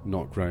from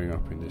not growing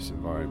up in this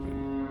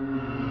environment.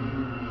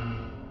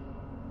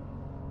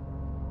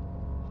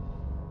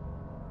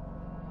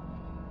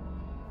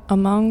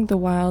 Among the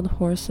wild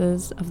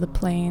horses of the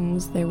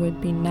plains there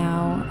would be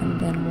now and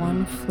then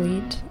one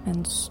fleet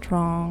and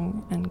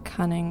strong and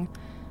cunning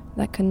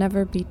that could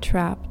never be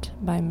trapped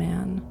by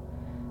man,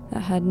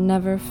 that had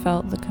never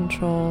felt the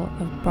control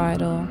of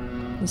bridle,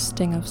 the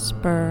sting of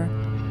spur,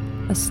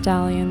 a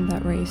stallion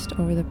that raced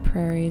over the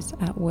prairies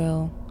at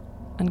will,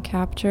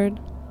 uncaptured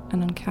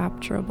and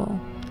uncapturable,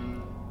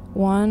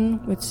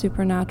 one with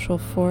supernatural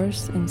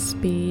force and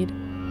speed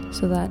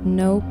so that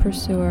no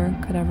pursuer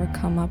could ever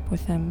come up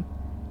with him,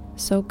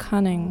 so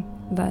cunning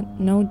that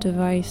no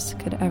device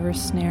could ever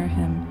snare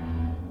him,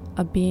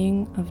 a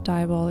being of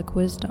diabolic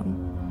wisdom.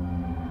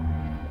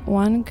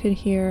 One could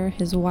hear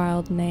his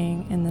wild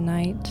neighing in the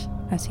night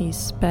as he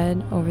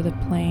sped over the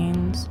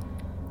plains.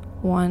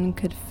 One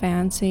could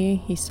fancy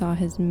he saw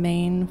his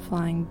mane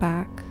flying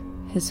back,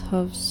 his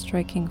hoofs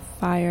striking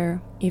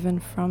fire even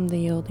from the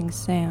yielding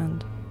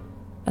sand,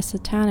 a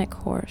satanic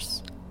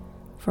horse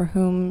for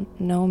whom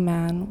no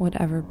man would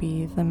ever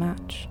be the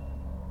match.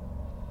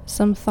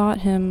 Some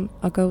thought him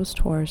a ghost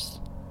horse,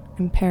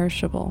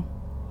 imperishable,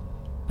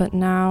 but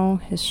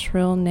now his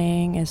shrill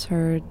neighing is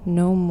heard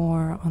no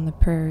more on the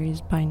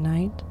prairies by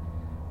night,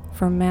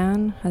 for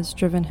man has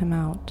driven him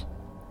out.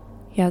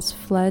 He has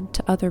fled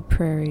to other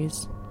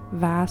prairies,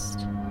 vast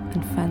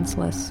and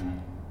fenceless,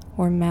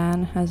 where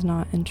man has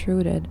not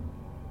intruded,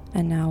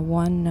 and now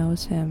one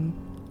knows him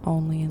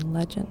only in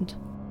legend.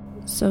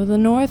 So the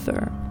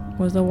Norther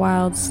was a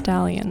wild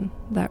stallion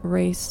that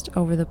raced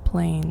over the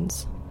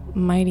plains,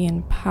 mighty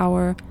in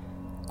power,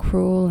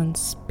 cruel in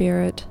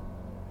spirit,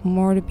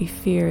 more to be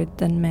feared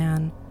than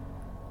man.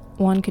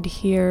 One could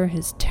hear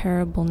his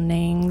terrible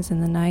neighings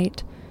in the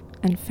night,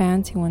 and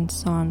fancy one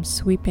saw him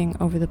sweeping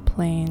over the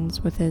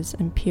plains with his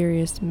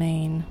imperious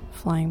mane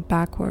flying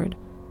backward,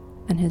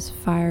 and his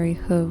fiery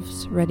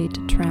hoofs ready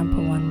to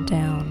trample one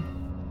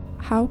down.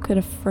 How could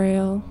a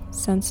frail,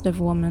 sensitive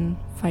woman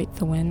fight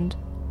the wind?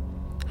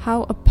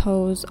 How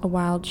oppose a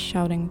wild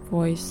shouting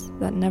voice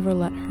that never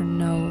let her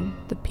know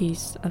the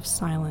peace of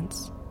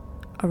silence?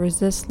 A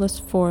resistless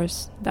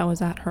force that was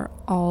at her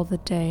all the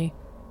day,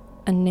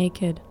 a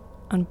naked,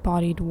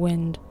 unbodied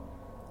wind,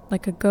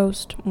 like a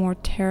ghost more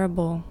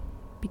terrible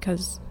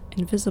because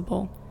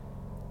invisible,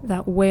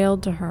 that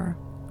wailed to her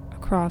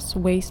across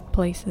waste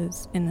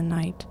places in the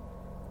night,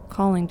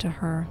 calling to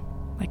her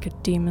like a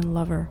demon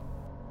lover.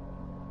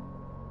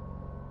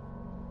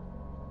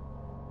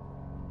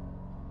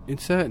 In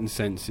certain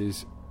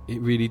senses, it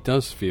really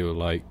does feel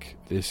like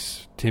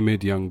this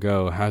timid young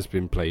girl has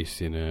been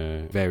placed in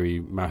a very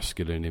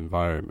masculine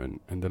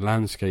environment, and the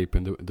landscape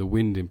and the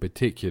wind in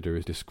particular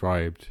is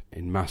described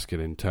in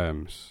masculine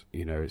terms.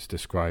 You know, it's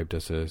described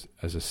as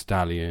a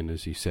stallion,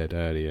 as you said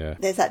earlier.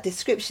 There's that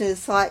description of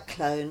the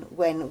cyclone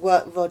when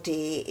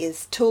Roddy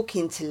is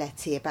talking to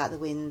Letty about the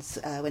winds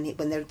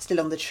when they're still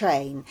on the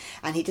train,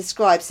 and he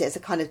describes it as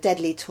a kind of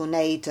deadly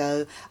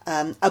tornado,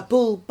 a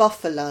bull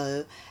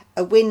buffalo,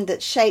 a wind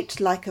that's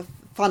shaped like a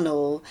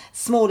funnel,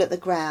 small at the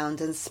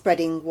ground and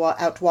spreading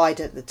out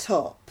wide at the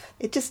top.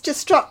 It just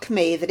struck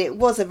me that it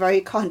was a very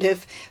kind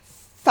of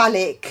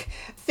phallic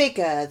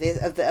figure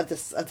of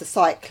the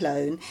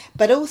cyclone,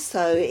 but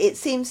also it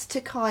seems to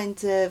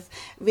kind of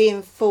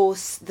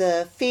reinforce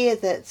the fear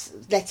that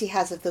Letty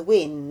has of the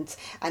wind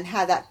and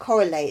how that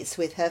correlates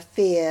with her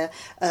fear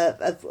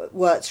of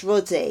Wirt's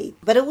Roddy.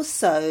 But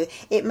also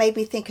it made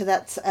me think of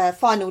that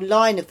final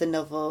line of the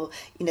novel,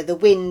 you know, the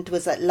wind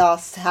was at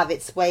last to have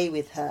its way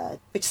with her,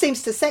 which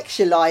seems to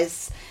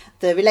sexualise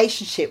the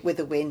relationship with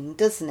the wind,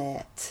 doesn't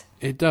it?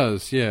 It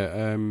does,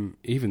 yeah.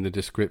 Even the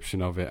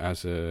description of it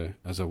as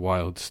a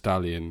wild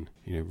stallion,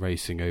 you know,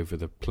 racing over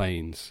the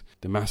plains.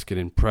 The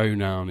masculine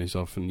pronoun is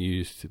often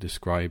used to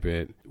describe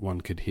it. One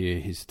could hear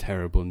his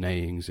terrible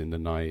neighings in the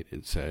night,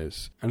 it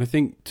says. And I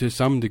think to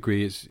some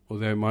degree,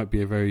 although it might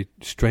be a very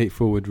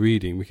straightforward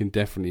reading, we can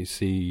definitely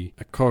see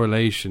a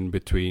correlation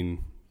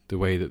between the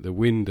way that the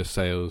wind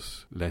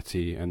assails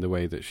Letty and the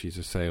way that she's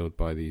assailed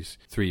by these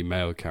three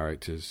male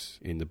characters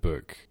in the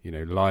book. You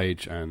know,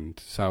 Lige and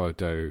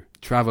Sourdough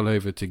travel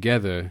over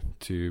together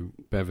to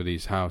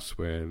Beverly's house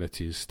where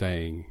Letty is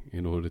staying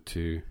in order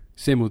to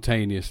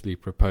simultaneously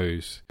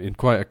propose in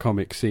quite a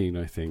comic scene,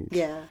 I think.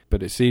 Yeah.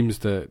 But it seems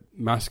that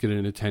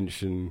masculine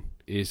attention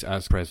is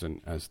as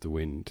present as the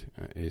wind,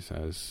 is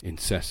as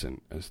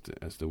incessant as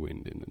the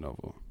wind in the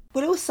novel.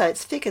 Well, also,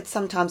 it's figured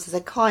sometimes as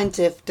a kind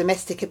of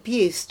domestic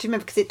abuse. Do you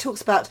remember? Because it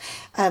talks about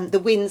the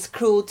wind's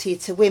cruelty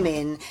to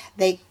women.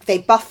 They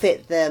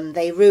buffet them,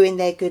 they ruin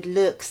their good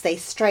looks, they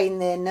strain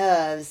their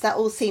nerves. That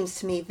all seems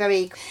to me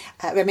very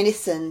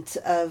reminiscent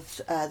of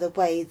the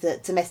way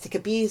that domestic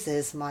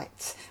abusers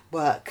might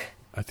work.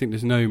 I think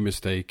there's no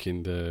mistake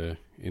in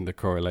the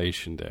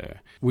correlation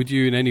there. Would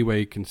you in any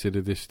way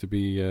consider this to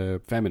be a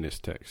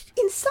feminist text?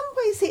 In some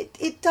ways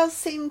it does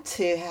seem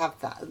to have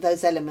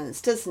those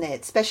elements, doesn't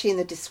it? Especially in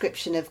the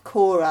description of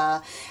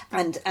Cora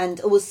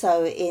and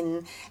also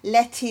in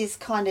Letty's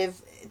kind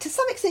of, to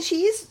some extent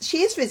she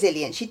is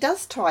resilient. She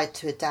does try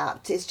to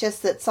adapt. It's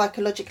just that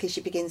psychologically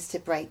she begins to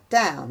break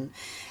down.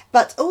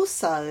 But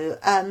also,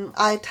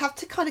 I'd have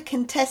to kind of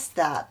contest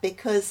that,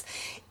 because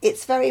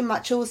it's very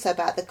much also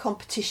about the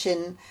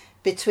competition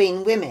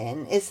between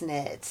women, isn't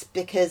it?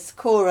 Because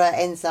Cora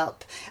ends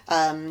up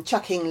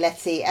chucking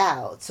Letty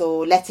out,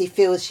 or Letty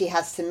feels she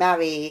has to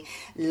marry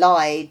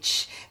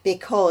Lige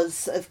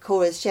because of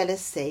Cora's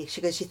jealousy,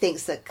 because she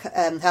thinks that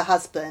her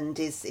husband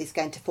is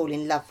going to fall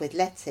in love with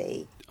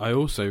Letty. I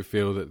also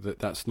feel that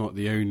that's not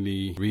the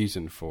only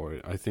reason for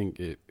it. I think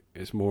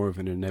it's more of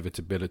an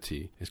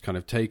inevitability. It's kind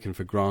of taken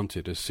for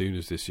granted as soon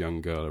as this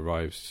young girl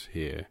arrives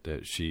here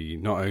that she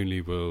not only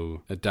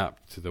will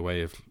adapt to the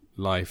way of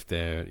life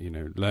there,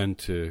 learn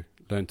to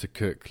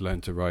cook,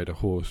 learn to ride a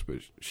horse, but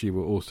she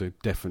will also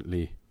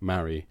definitely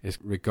marry. It's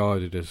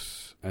regarded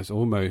as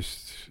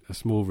almost a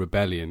small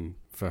rebellion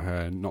for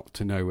her not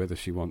to know whether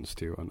she wants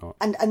to or not.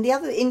 And the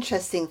other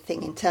interesting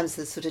thing in terms of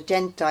the sort of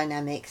gender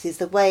dynamics is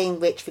the way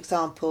in which, for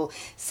example,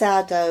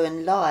 Sourdough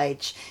and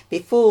Lige,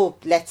 before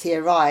Letty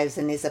arrives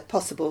and is a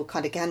possible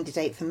kind of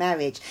candidate for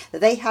marriage, that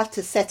they have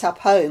to set up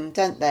home,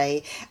 don't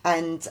they?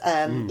 And,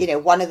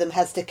 one of them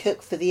has to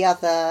cook for the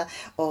other,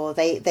 or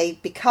they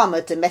become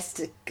a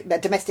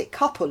domestic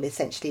couple,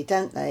 essentially,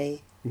 don't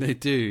they? They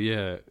do,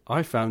 yeah.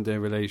 I found their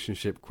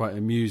relationship quite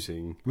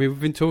amusing. I mean, we've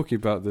been talking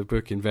about the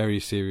book in very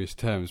serious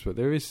terms, but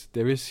there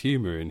is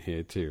humour in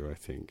here too, I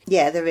think.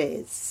 Yeah, there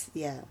is,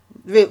 yeah.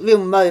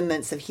 Real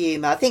moments of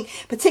humour. I think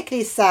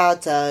particularly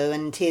Sourdough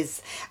and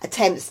his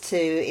attempts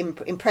to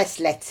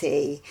impress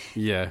Letty.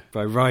 Yeah,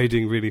 by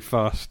riding really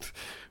fast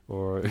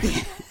or...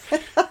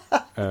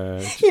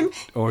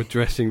 or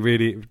dressing in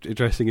really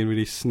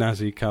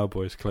snazzy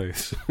cowboys'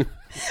 clothes.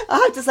 I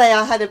have to say,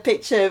 I had a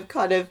picture of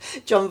kind of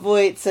John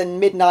Voight's and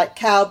Midnight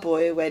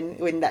Cowboy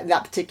when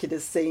that particular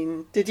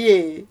scene. Did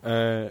you?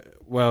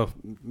 Well,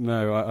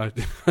 no, I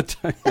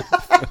don't know the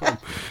film.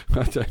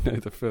 I don't know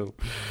the film.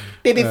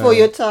 Be before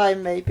your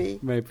time, maybe.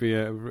 Maybe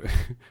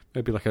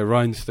like a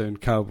rhinestone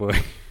cowboy.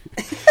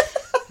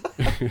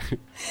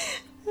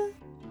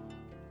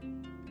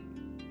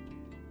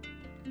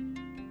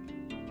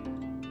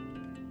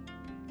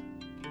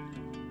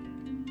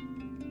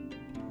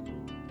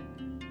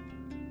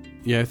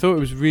 Yeah, I thought it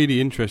was really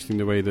interesting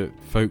the way that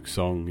folk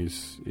song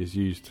is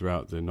used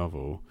throughout the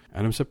novel,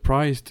 and I'm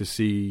surprised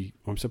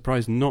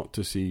not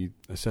to see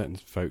a certain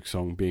folk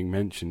song being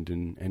mentioned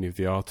in any of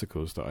the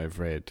articles that I've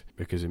read,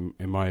 because in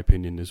my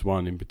opinion there's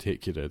one in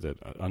particular that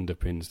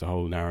underpins the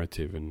whole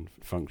narrative and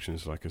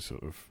functions like a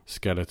sort of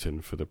skeleton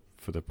for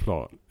the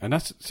plot. And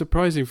that's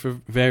surprising for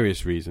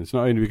various reasons,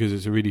 not only because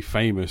it's a really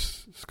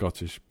famous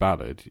Scottish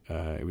ballad.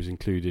 It was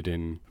included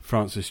in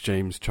Francis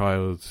James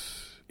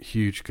Child's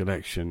huge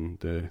collection,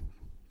 the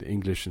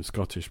English and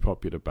Scottish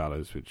popular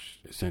ballads, which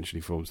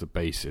essentially forms the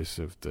basis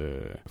of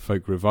the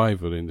folk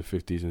revival in the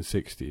 50s and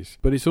 60s.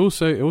 But it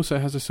also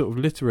has a sort of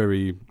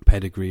literary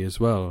pedigree as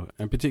well,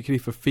 and particularly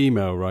for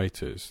female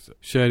writers.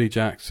 Shirley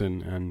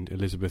Jackson and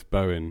Elizabeth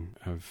Bowen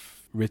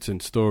have written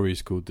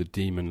stories called The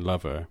Demon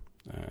Lover,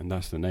 and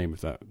that's the name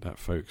of that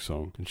folk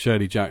song. And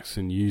Shirley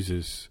Jackson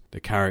uses the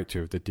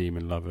character of the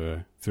demon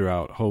lover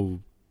throughout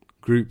whole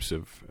groups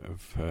of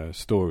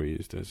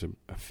stories. There's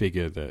a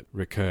figure that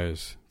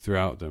recurs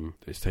throughout them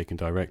that's taken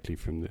directly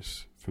from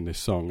this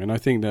song. And I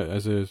think that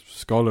as a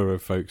scholar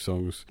of folk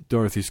songs,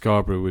 Dorothy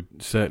Scarborough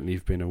would certainly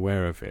have been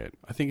aware of it.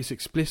 I think it's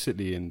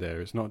explicitly in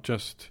there. It's not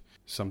just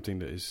something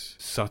that is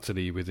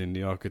subtly within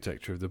the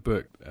architecture of the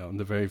book. On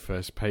the very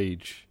first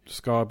page,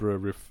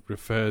 Scarborough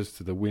refers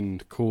to the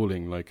wind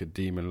calling like a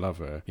demon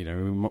lover.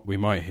 We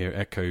might hear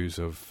echoes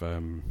of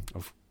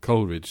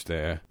Coleridge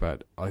there,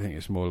 but I think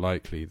it's more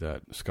likely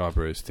that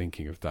Scarborough is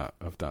thinking of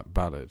that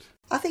ballad.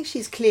 I think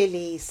she's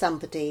clearly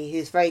somebody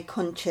who's very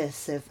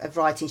conscious of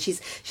writing.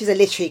 She's a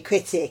literary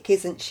critic,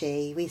 isn't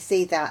she? We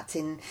see that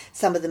in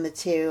some of the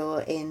material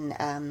in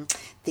her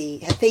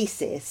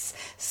thesis.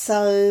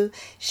 So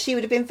she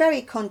would have been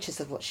very conscious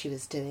of what she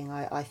was doing,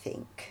 I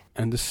think.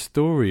 And the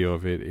story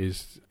of it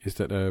is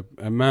that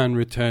a man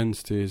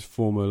returns to his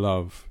former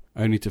love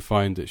only to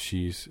find that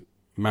she's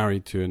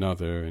married to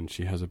another and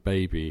she has a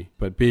baby.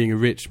 But being a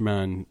rich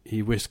man,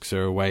 he whisks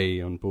her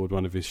away on board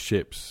one of his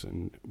ships,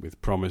 and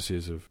with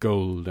promises of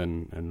gold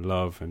and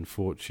love and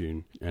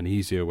fortune, an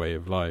easier way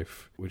of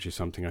life, which is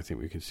something I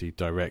think we can see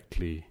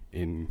directly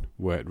in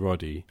Wirt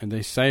Roddy. And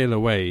they sail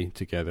away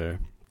together.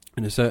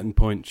 And at a certain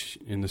point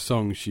in the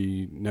song,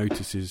 she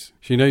notices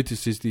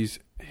these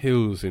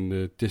hills in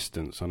the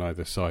distance on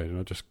either side, and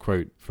I'll just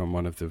quote from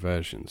one of the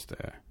versions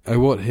there. Oh,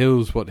 what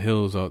hills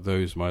art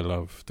those, my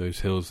love, those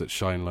hills that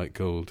shine like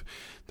gold.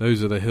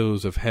 Those are the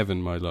hills of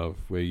heaven, my love,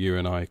 where you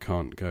and I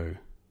can't go.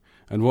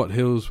 And what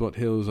hills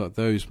art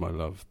those, my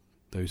love,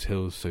 those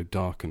hills so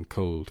dark and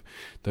cold.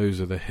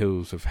 Those are the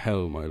hills of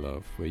hell, my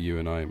love, where you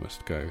and I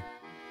must go.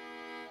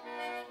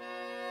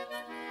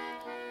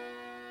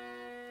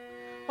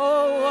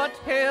 Oh, what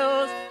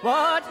hills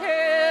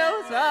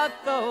are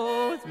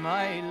those,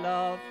 my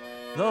love,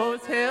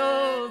 those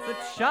hills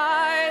that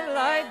shine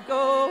like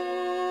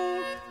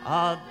gold.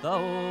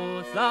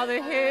 Those are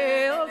the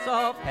hills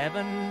of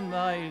heaven,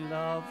 my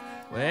love,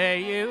 where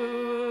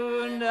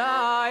you and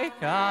I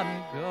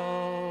can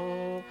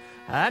go.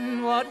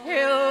 And what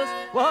hills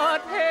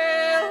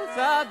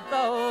are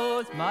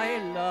those, my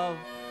love,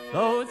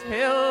 those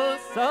hills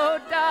so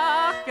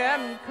dark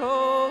and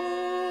cold.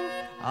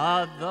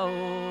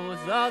 Those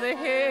are the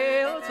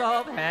hills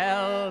of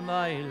hell,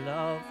 my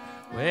love,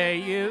 where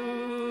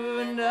you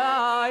and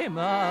I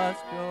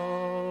must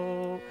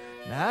go.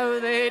 Now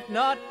they'd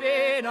not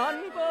been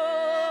on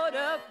board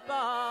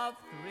above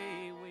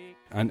 3 weeks.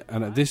 And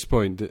at this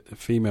point, the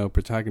female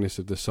protagonist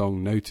of the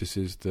song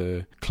notices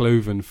the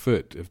cloven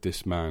foot of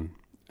this man.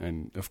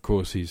 And of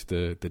course he's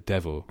the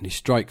devil. And he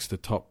strikes the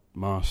top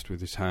mast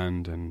with his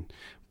hand and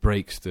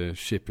breaks the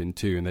ship in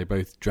two, and they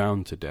both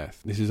drown to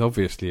death. This is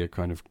obviously a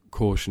kind of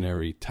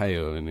cautionary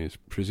tale and is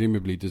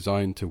presumably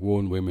designed to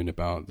warn women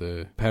about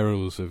the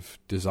perils of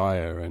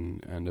desire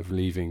and of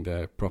leaving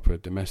their proper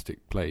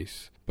domestic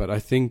place. But I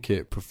think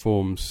it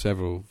performs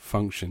several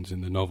functions in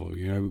the novel.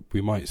 You know,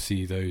 we might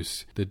see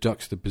the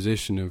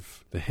juxtaposition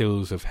of the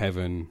hills of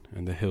heaven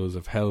and the hills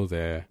of hell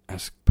there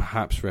as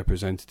perhaps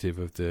representative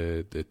of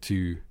the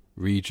two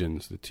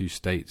regions, the two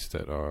states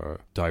that are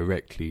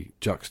directly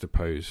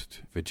juxtaposed,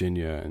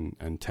 Virginia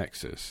and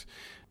Texas.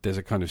 There's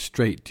a kind of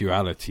straight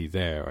duality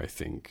there, I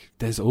think.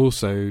 There's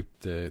also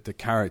the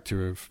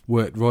character of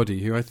Wirt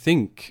Roddy, who I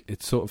think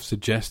it's sort of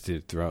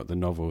suggested throughout the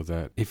novel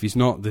that if he's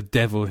not the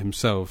devil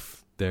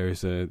himself,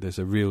 there's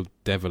a real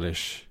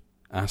devilish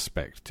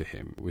aspect to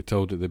him. We're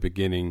told at the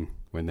beginning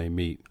when they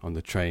meet on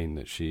the train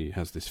that she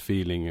has this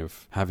feeling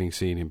of having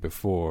seen him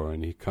before,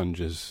 and he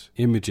conjures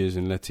images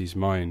in Letty's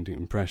mind,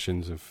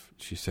 impressions of,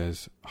 she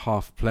says,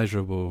 half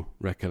pleasurable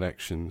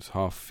recollections,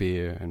 half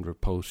fear and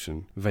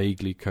repulsion,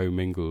 vaguely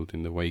commingled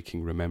in the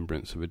waking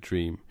remembrance of a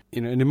dream.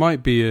 You know, and it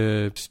might be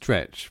a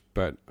stretch,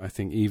 but I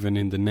think even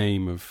in the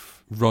name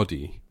of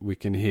Roddy, we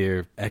can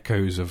hear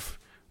echoes of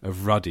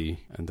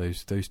ruddy, and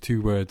those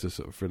two words are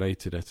sort of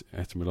related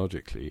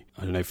etymologically.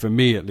 I don't know, for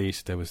me at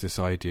least, there was this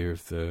idea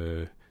of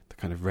the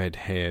kind of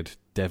red-haired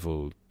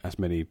devil, as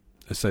many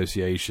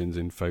associations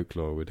in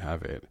folklore would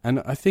have it. And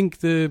I think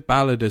the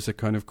ballad as a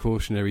kind of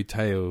cautionary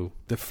tale,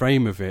 the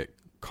frame of it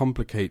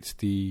complicates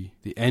the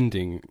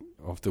ending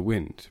of The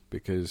Wind,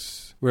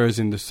 because whereas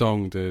in the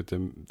song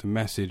the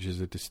message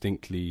is a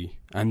distinctly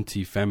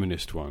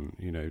anti-feminist one,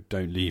 you know,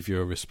 don't leave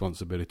your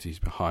responsibilities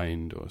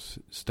behind, or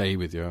stay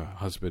with your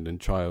husband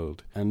and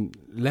child. And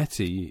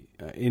Letty,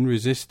 in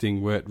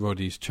resisting Wirt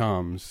Roddy's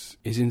charms,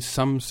 is in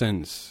some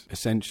sense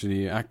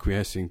essentially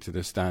acquiescing to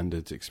the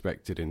standards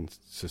expected in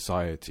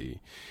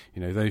society.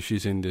 You know, though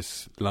she's in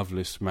this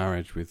loveless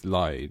marriage with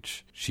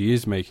Lige, she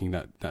is making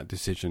that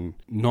decision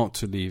not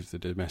to leave the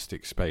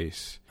domestic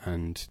space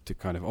and to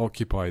kind of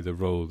occupy the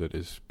role that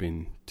has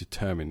been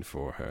determined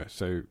for her.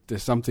 So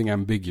there's something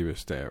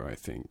ambiguous there, I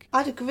think.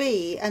 I'd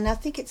agree, and I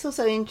think it's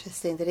also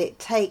interesting that it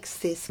takes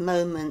this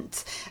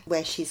moment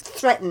where she's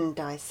threatened,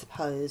 I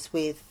suppose,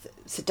 with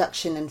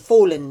seduction and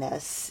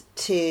fallenness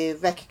to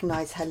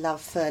recognise her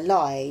love for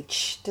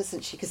Lige,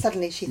 doesn't she? Because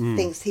suddenly she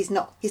thinks he's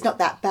not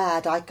that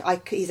bad.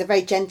 He's a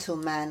very gentle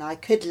man. I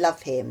could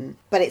love him,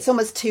 but it's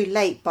almost too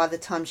late by the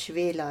time she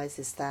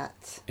realises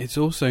that. It's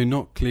also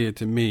not clear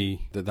to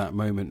me that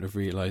moment of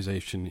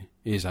realisation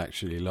is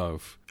actually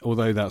love.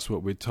 Although that's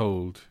what we're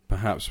told,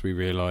 perhaps we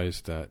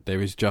realise that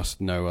there is just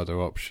no other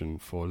option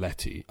for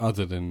Letty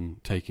other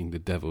than taking the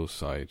devil's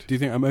side. Do you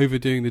think I'm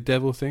overdoing the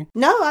devil thing?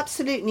 No,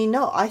 absolutely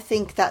not. I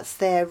think that's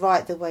there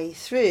right the way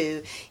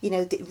through. You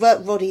know,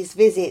 Roddy's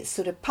visits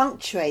sort of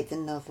punctuate the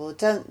novel,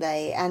 don't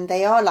they? And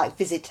they are like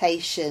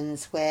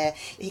visitations where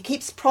he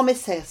keeps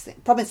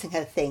promising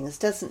her things,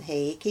 doesn't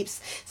he? He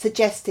keeps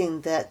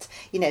suggesting that,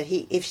 you know,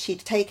 if she'd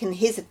taken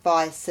his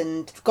advice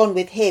and gone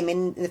with him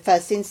in the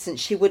first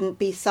instance, she wouldn't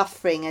be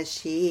suffering as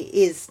she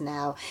is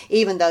now,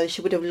 even though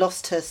she would have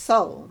lost her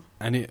soul.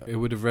 And it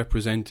would have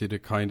represented a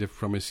kind of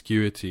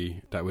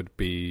promiscuity that would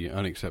be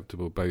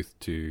unacceptable both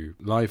to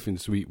life in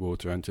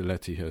Sweetwater and to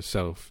Letty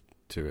herself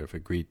to have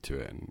agreed to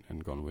it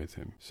and gone with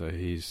him. So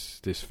he's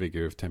this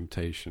figure of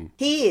temptation.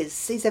 He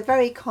is. He's a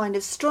very kind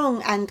of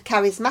strong and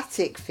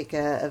charismatic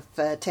figure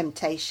of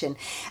temptation.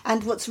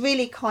 And what's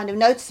really kind of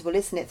noticeable,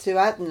 isn't it,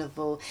 throughout the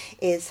novel,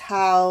 is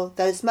how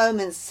those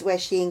moments where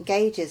she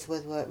engages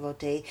with Wirt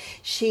Roddy,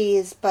 she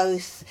is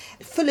both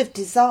full of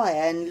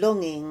desire and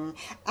longing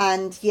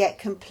and yet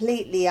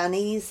completely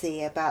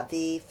uneasy about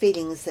the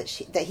feelings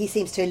that he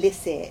seems to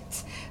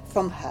elicit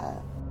from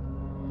her.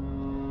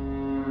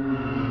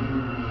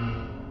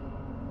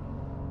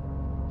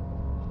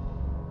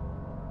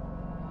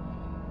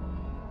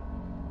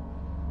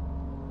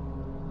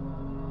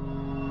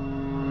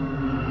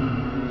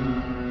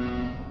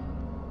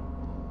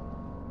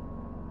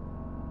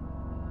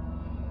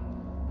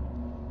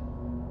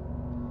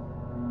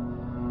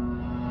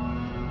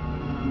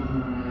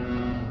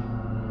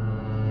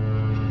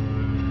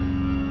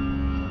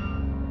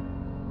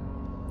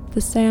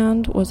 The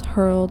sand was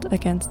hurled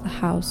against the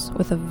house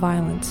with a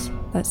violence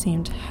that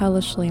seemed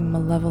hellishly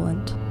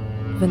malevolent,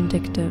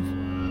 vindictive.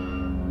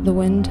 The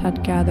wind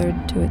had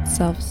gathered to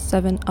itself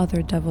 7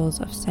 other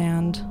devils of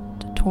sand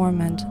to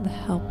torment the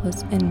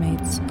helpless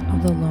inmates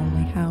of the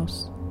lonely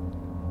house.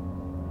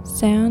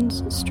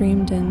 Sand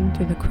streamed in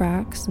through the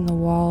cracks in the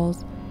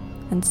walls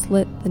and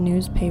slit the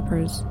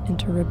newspapers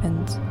into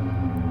ribbons.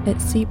 It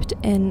seeped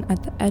in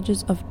at the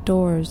edges of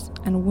doors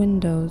and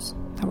windows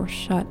that were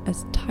shut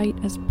as tight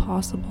as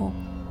possible.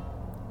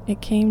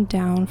 It came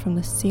down from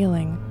the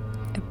ceiling.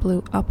 It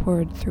blew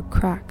upward through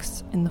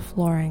cracks in the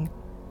flooring.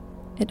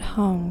 It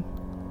hung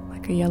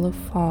like a yellow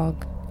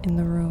fog in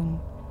the room.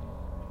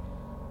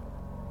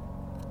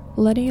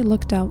 Letty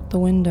looked out the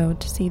window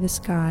to see the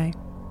sky.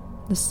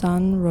 The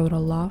sun rode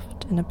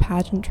aloft in a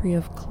pageantry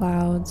of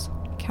clouds,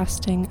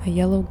 casting a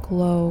yellow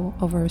glow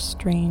over a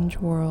strange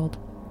world.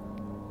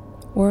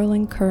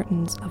 Whirling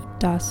curtains of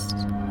dust,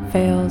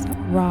 veils that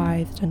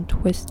writhed and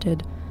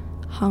twisted,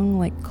 hung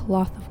like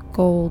cloth of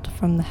gold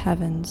from the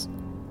heavens,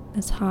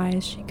 as high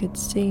as she could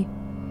see.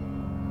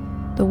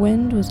 The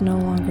wind was no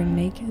longer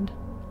naked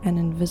and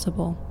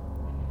invisible.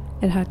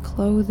 It had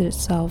clothed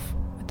itself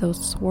with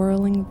those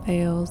swirling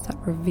veils that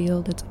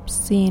revealed its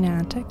obscene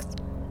antics,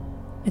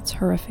 its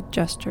horrific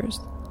gestures.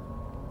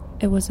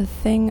 It was a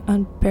thing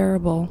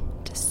unbearable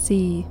to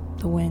see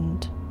the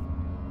wind.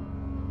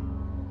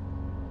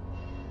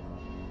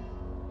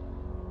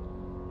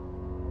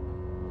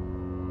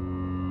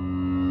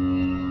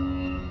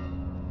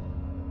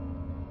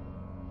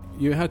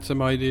 You had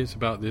some ideas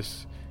about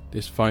this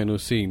final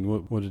scene.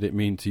 What did it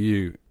mean to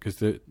you? Because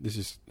this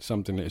is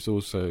something that is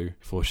also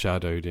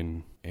foreshadowed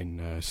in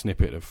a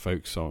snippet of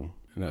folk song,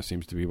 and that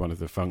seems to be one of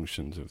the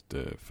functions of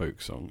the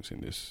folk songs in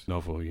this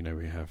novel. You know,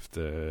 we have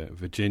the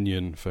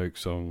Virginian folk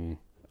song,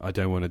 I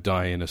Don't Want to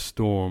Die in a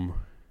Storm,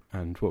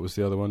 and what was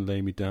the other one,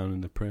 Lay Me Down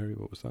in the Prairie?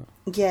 What was that?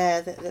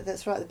 Yeah,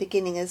 that's right at the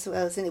beginning as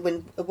well, isn't it?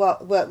 When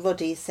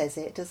Roddy says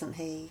it, doesn't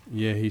he?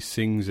 Yeah, he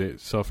sings it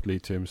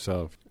softly to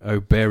himself. Oh,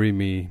 bury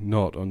me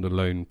not on the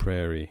lone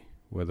prairie,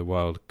 where the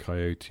wild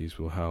coyotes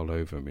will howl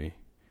over me.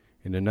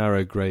 In a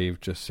narrow grave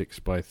just 6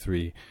 by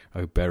 3,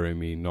 oh, bury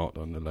me not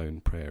on the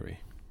lone prairie.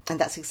 And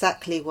that's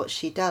exactly what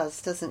she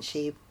does, doesn't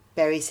she?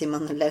 Buries him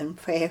on the lone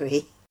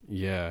prairie.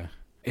 Yeah.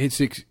 It's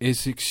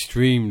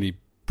extremely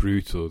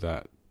brutal,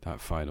 that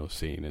final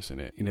scene, isn't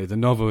it? You know, the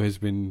novel has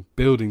been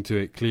building to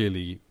it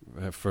clearly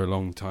for a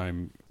long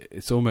time.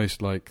 It's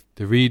almost like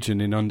the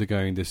region in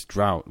undergoing this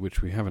drought,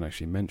 which we haven't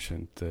actually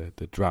mentioned,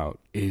 the drought,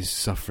 is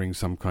suffering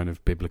some kind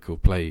of biblical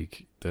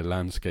plague. The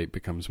landscape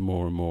becomes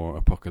more and more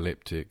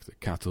apocalyptic. The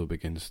cattle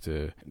begins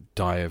to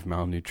die of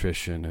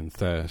malnutrition and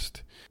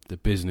thirst. The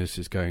business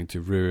is going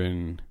to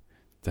ruin.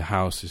 The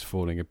house is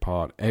falling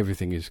apart.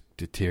 Everything is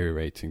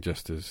deteriorating,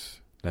 just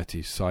as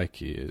Letty's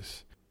psyche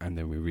is. And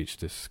then we reach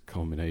this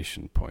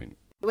culmination point.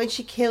 When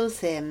she kills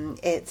him,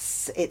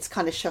 it's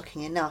kind of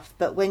shocking enough.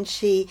 But when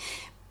she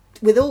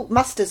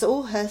musters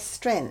all her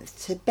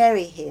strength to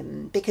bury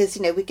him, because,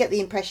 you know, we get the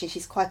impression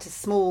she's quite a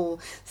small,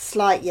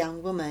 slight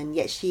young woman,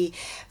 yet she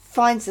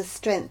finds the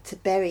strength to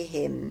bury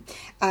him,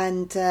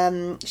 and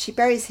she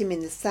buries him in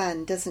the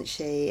sand, doesn't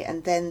she?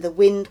 And then the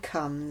wind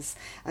comes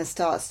and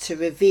starts to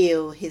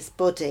reveal his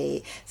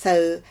body.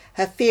 So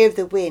her fear of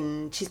the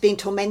wind, she's being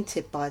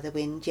tormented by the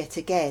wind yet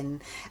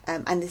again,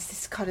 and there's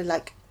this kind of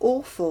like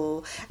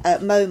awful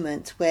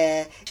moment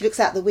where she looks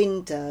out the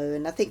window,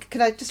 and I think,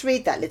 can I just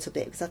read that little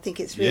bit, because I think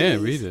it's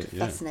really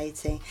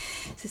fascinating.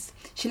 It says,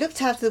 she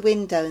looked out of the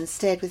window and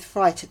stared with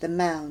fright at the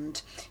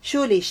mound.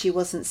 Surely she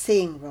wasn't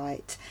seeing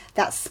right.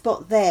 That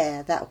spot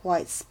there, that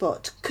white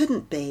spot,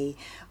 couldn't be.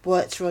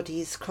 Wirt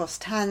Roddy's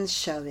crossed hands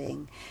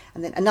showing.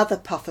 And then another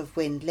puff of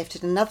wind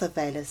lifted another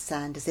veil of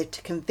sand as if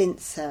to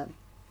convince her.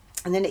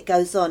 And then it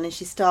goes on, and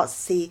she starts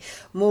to see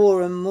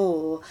more and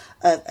more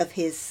of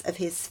his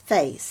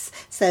face.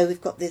 So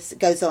we've got this, it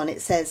goes on,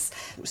 it says,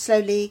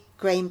 slowly,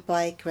 grain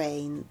by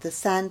grain, the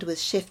sand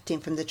was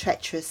shifting from the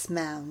treacherous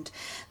mound.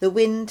 The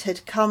wind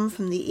had come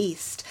from the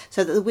east,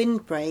 so that the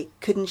windbreak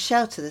couldn't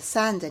shelter the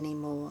sand any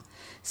more.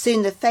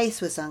 Soon the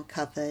face was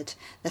uncovered,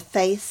 the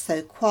face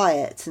so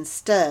quiet and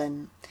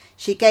stern.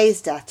 She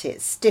gazed at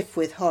it, stiff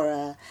with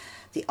horror.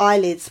 The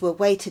eyelids were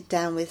weighted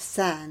down with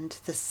sand.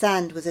 The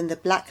sand was in the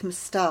black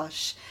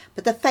moustache,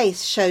 but the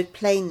face showed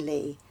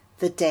plainly,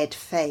 the dead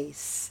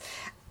face.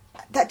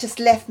 That just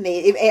left me,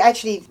 it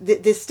actually,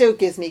 this still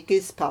gives me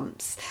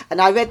goosebumps. And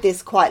I read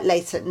this quite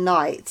late at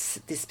night,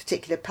 this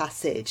particular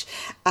passage,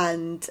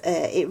 and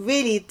it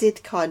really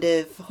did kind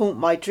of haunt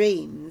my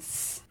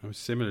dreams. I was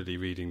similarly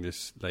reading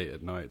this late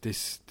at night.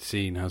 This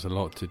scene has a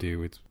lot to do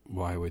with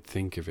why I would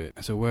think of it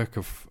as a work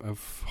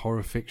of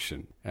horror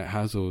fiction. It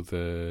has all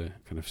the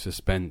kind of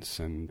suspense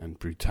and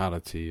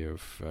brutality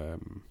of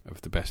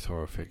the best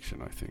horror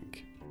fiction, I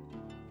think.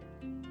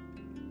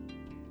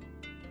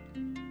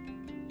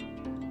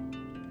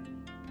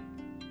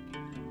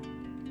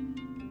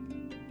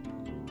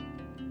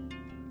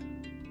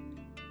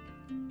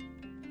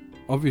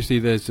 Obviously,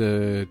 there's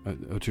a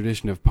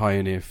tradition of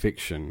pioneer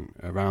fiction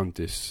around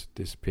this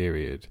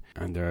period,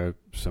 and there are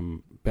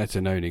some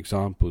better known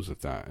examples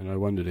of that, and I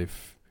wondered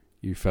if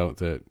you felt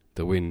that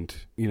The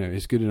Wind,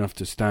 is good enough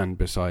to stand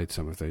beside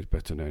some of those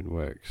better known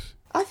works.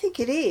 I think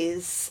it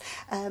is.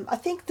 I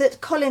think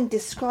that Colin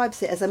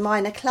describes it as a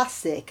minor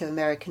classic of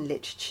American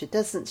literature,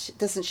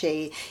 doesn't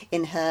she,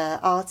 in her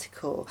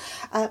article?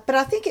 But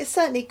I think it's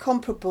certainly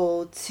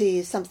comparable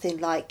to something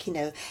like,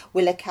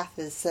 Willa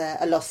Cather's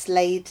A Lost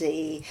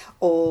Lady,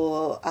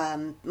 or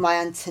My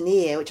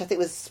Antonia, which I think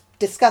was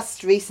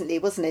discussed recently,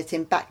 wasn't it,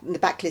 in the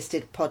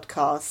Backlisted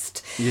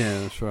podcast? Yeah,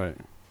 that's right.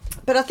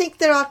 But I think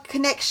there are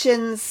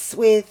connections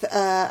with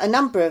a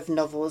number of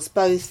novels,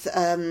 both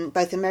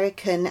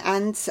American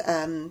and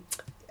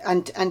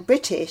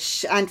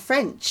British and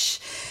French.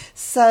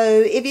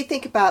 So if you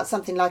think about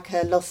something like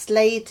A Lost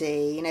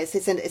Lady, it's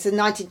a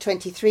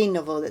 1923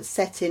 novel that's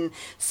set in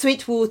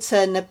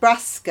Sweetwater,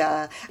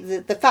 Nebraska.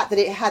 The fact that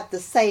it had the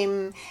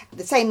same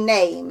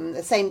name,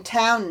 the same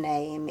town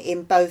name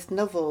in both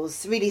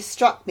novels really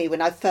struck me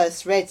when I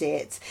first read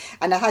it,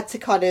 and I had to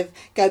kind of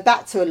go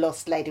back to A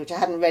Lost Lady, which I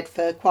hadn't read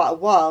for quite a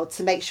while,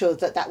 to make sure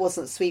that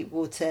wasn't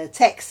Sweetwater,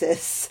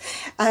 Texas.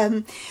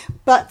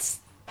 But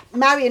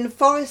Marion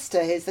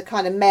Forrester, who's the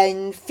kind of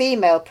main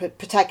female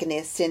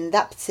protagonist in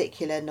that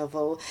particular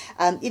novel,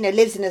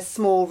 lives in a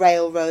small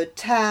railroad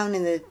town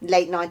in the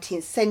late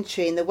 19th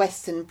century in the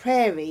Western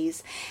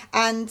Prairies.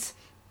 And,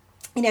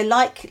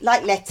 like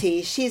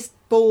Letty, she's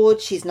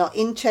bored, she's not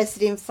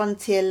interested in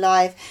frontier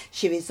life,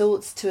 she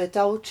resorts to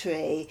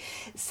adultery.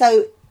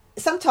 So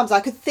sometimes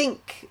I could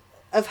think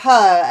of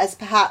her as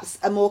perhaps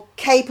a more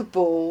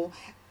capable,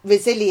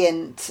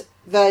 resilient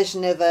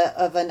version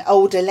of an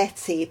older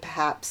Letty,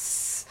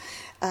 perhaps.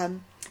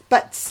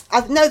 But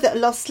I know that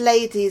Lost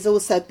Lady has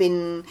also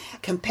been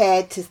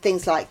compared to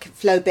things like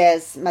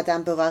Flaubert's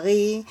Madame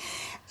Bovary,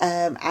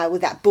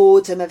 with that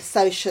boredom of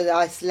social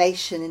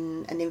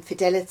isolation and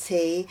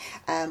infidelity,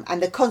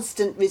 and the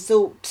constant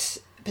resort,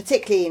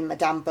 particularly in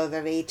Madame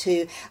Bovary,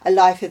 to a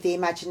life of the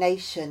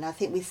imagination. I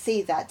think we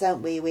see that,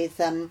 don't we, with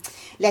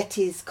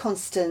Letty's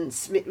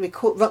constant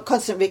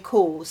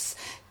recourse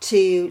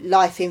to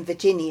life in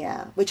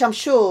Virginia, which I'm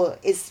sure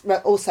is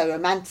also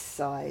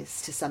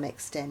romanticised to some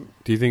extent.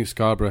 Do you think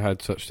Scarborough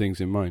had such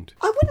things in mind?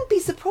 I wouldn't be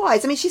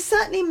surprised. I mean, she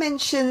certainly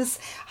mentions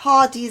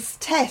Hardy's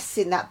Tess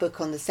in that book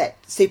on the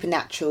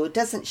supernatural,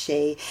 doesn't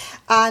she?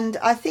 And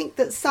I think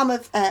that some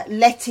of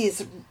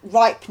Letty's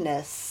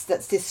ripeness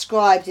that's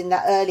described in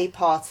that early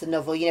part of the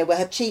novel, where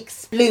her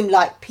cheeks bloom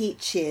like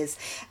peaches,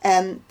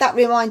 that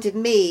reminded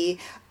me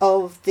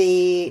of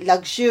the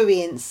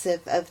luxuriance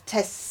of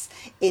Tess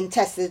in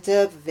Tessa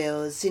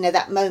d'Urberville's,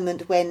 that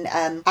moment when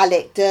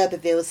Alec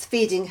d'Urberville's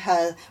feeding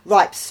her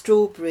ripe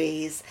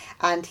strawberries,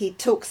 and he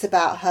talks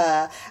about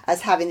her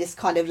as having this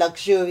kind of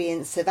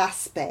luxuriance of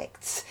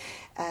aspect.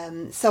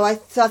 So I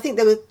think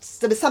there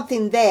was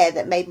something there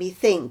that made me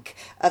think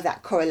of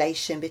that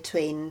correlation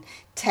between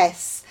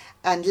Tess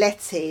and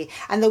Letty,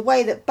 and the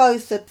way that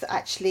both are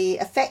actually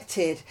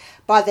affected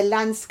by the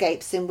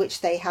landscapes in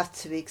which they have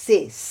to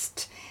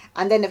exist.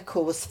 And then, of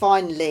course,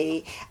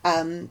 finally,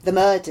 the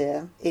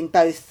murder in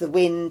both The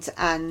Wind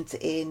and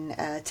in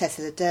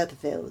Tessa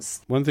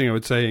d'Urberville's. One thing I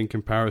would say in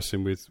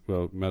comparison with,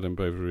 Madame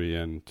Bovary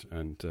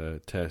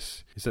and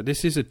Tess, is that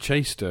this is a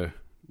chaster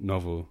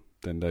novel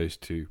than those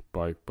two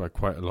by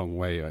quite a long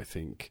way, I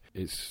think.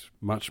 It's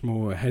much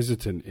more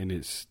hesitant in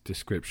its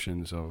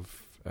descriptions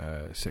of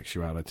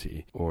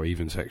sexuality or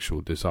even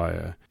sexual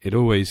desire. It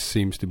always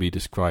seems to be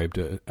described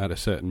at a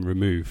certain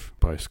remove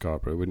by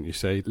Scarborough, wouldn't you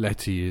say?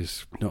 Letty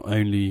is not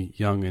only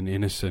young and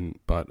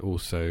innocent, but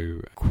also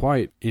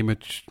quite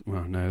immature.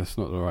 Well, no, that's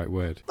not the right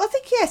word.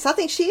 I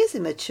think she is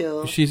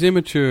immature. She's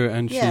immature,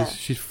 and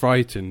she's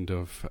frightened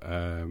of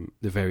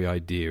the very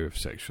idea of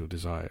sexual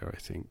desire, I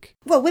think.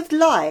 Well, with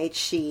Lige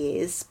she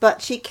is,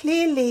 but she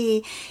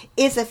clearly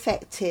is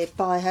affected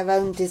by her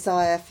own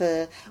desire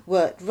for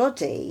Wirt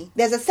Roddy.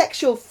 There's a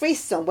sexual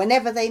frisson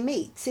whenever they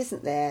meet,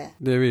 isn't there?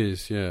 There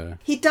is, yeah.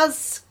 He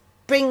does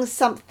bring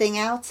something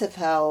out of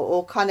her,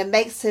 or kind of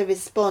makes her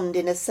respond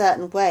in a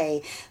certain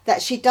way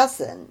that she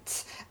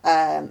doesn't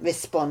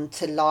respond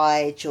to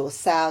Lige or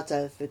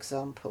Sourdough, for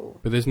example.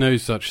 But there's no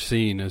such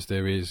scene as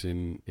there is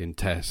in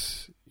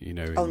Tess, in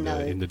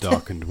the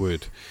darkened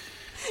wood.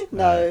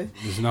 No.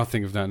 There's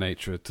nothing of that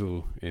nature at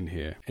all in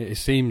here. It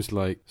seems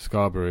like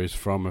Scarborough is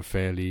from a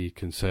fairly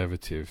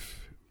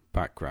conservative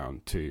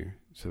background too,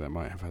 so that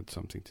might have had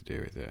something to do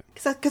with it.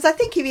 Because I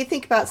think if you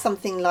think about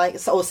something like,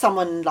 or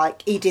someone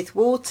like Edith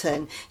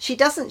Wharton, she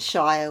doesn't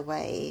shy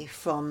away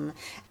from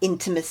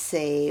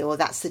intimacy or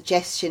that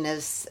suggestion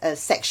of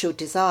sexual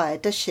desire,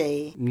 does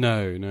she?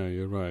 No,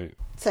 you're right.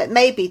 So it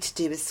may be to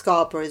do with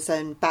Scarborough's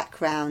own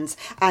background,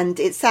 and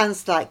it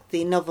sounds like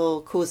the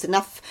novel caused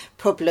enough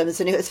problems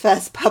when it was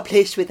first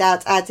published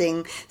without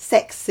adding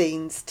sex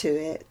scenes to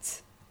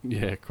it.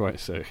 Yeah, quite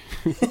so.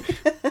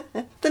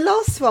 The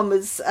last one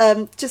was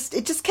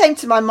it just came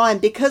to my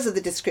mind because of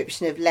the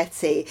description of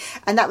Letty,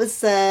 and that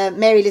was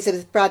Mary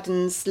Elizabeth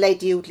Braddon's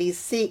Lady Audley's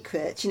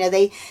Secret. You know,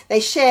 they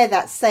share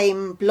that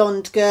same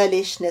blonde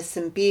girlishness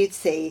and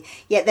beauty,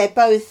 yet they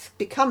both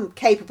become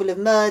capable of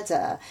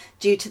murder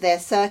due to their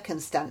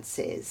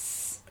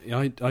circumstances.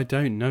 I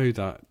don't know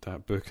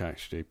that book,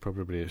 actually.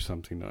 Probably is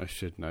something that I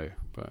should know,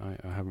 but I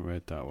haven't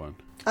read that one.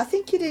 I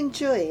think you'd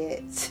enjoy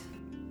it.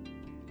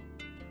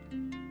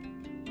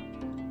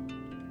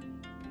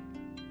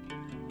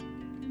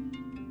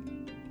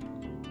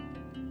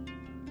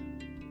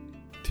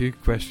 Two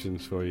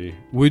questions for you.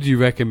 Would you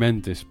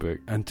recommend this book,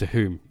 and to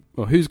whom?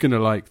 Well, who's going to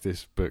like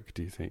this book,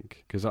 do you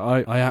think? Because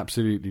I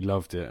absolutely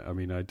loved it. I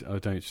mean, I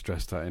don't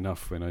stress that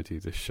enough when I do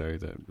this show,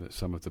 that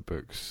some of the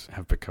books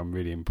have become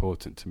really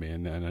important to me,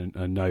 and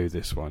I know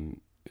this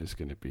one is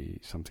going to be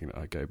something that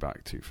I go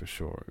back to for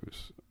sure. It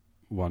was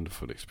a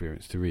wonderful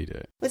experience to read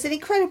it. It's an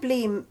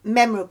incredibly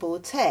memorable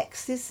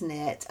text, isn't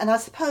it? And I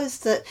suppose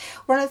that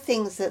one of the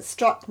things that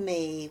struck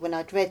me when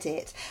I'd read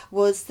it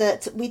was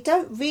that we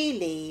don't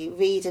really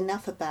read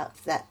enough about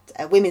that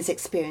women's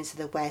experience of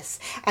the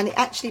West, and it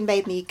actually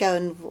made me go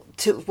and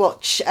to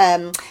watch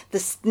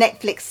this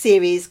Netflix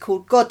series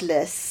called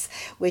Godless,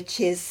 which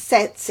is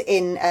set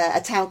in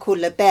a town called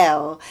La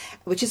Belle,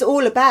 which is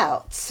all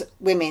about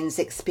women's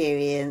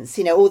experience.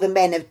 You know, all the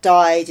men have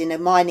died in a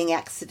mining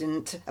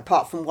accident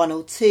apart from one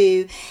or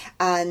two,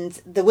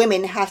 and the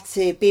women have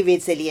to be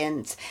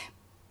resilient,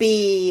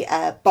 be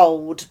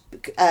bold,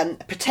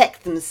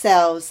 protect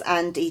themselves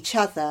and each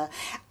other,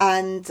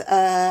 and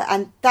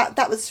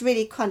that was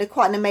really kind of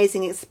quite an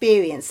amazing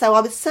experience. So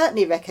I would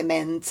certainly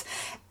recommend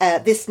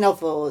this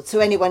novel to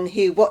anyone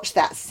who watched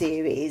that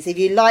series. If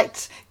you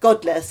liked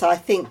Godless, I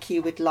think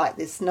you would like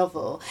this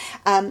novel.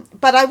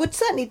 But I would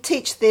certainly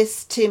teach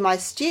this to my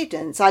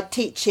students. I'd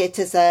teach it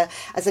as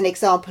an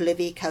example of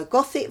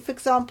eco-Gothic, for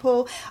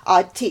example.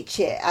 I'd teach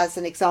it as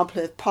an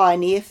example of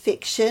pioneer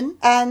fiction.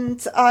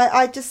 And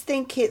I just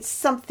think it's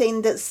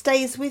something that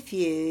stays with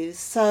you.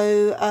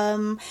 So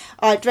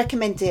I'd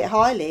recommend it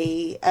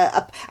highly.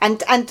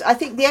 And I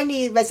think the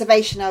only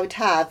reservation I would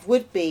have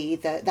would be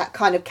that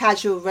kind of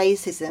casual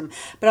racism.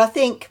 But I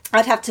think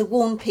I'd have to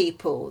warn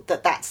people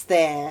that that's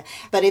there.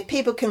 But if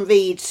people can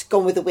read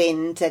Gone with the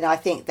Wind, then I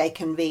think they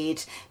can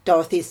read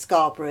Dorothy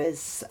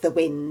Scarborough's The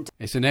Wind.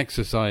 It's an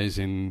exercise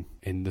in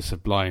the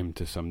sublime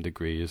to some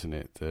degree, isn't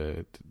it?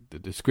 The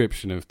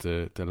description of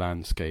the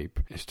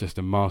landscape is just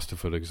a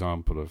masterful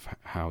example of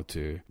how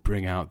to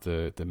bring out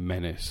the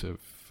menace of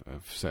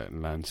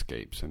certain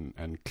landscapes,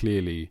 and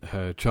clearly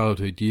her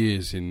childhood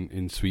years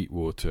in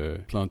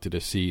Sweetwater planted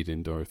a seed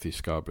in Dorothy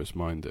Scarborough's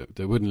mind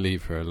that wouldn't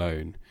leave her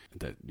alone,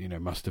 that, you know,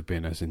 must have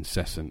been as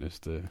incessant as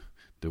the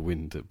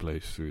wind that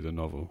blows through the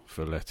novel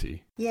for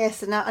Letty.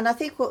 Yes, and I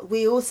think what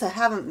we also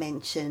haven't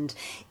mentioned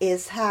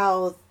is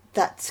how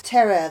that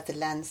terror of the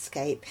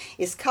landscape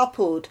is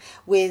coupled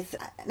with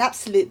an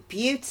absolute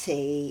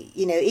beauty.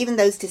 You know, even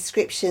those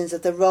descriptions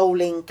of the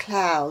rolling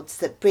clouds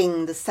that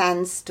bring the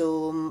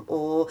sandstorm,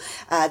 or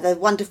the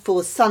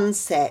wonderful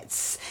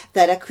sunsets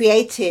that are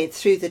created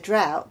through the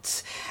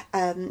drought.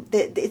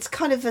 It's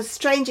kind of a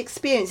strange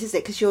experience, isn't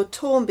it? Because you're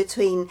torn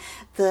between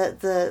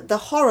the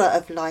horror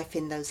of life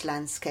in those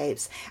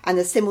landscapes and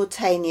the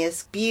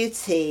simultaneous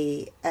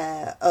beauty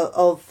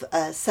of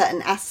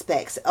certain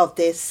aspects of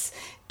this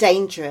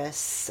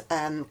dangerous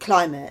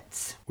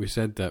climate. We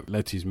said that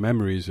Letty's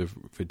memories of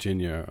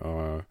Virginia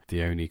are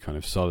the only kind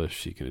of solace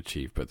she can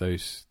achieve, but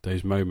those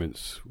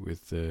moments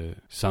with the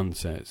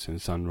sunsets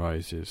and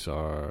sunrises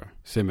are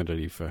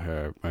similarly for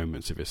her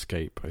moments of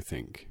escape, I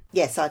think.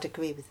 Yes, I'd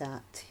agree with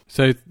that.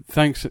 So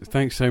thanks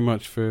so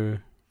much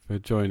for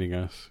joining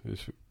us.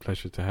 It's a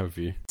pleasure to have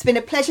you. It's been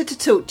a pleasure to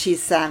talk to you,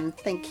 Sam.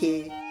 Thank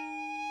you.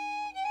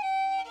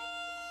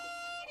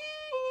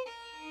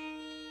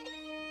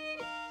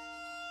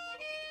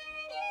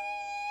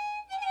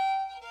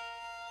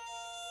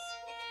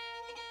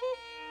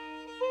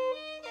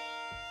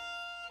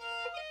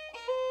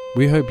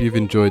 We hope you've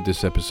enjoyed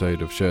this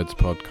episode of Sherd's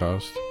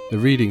podcast. The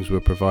readings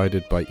were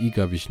provided by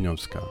Iga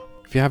Wisniewska.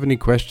 If you have any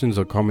questions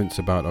or comments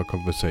about our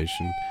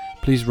conversation,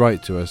 please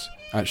write to us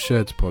at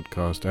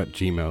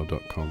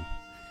sherdspodcast@gmail.com.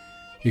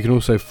 You can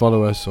also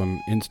follow us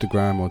on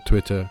Instagram or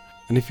Twitter,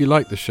 and if you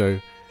like the show,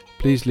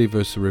 please leave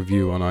us a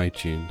review on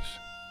iTunes.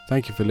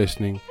 Thank you for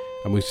listening,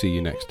 and we'll see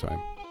you next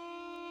time.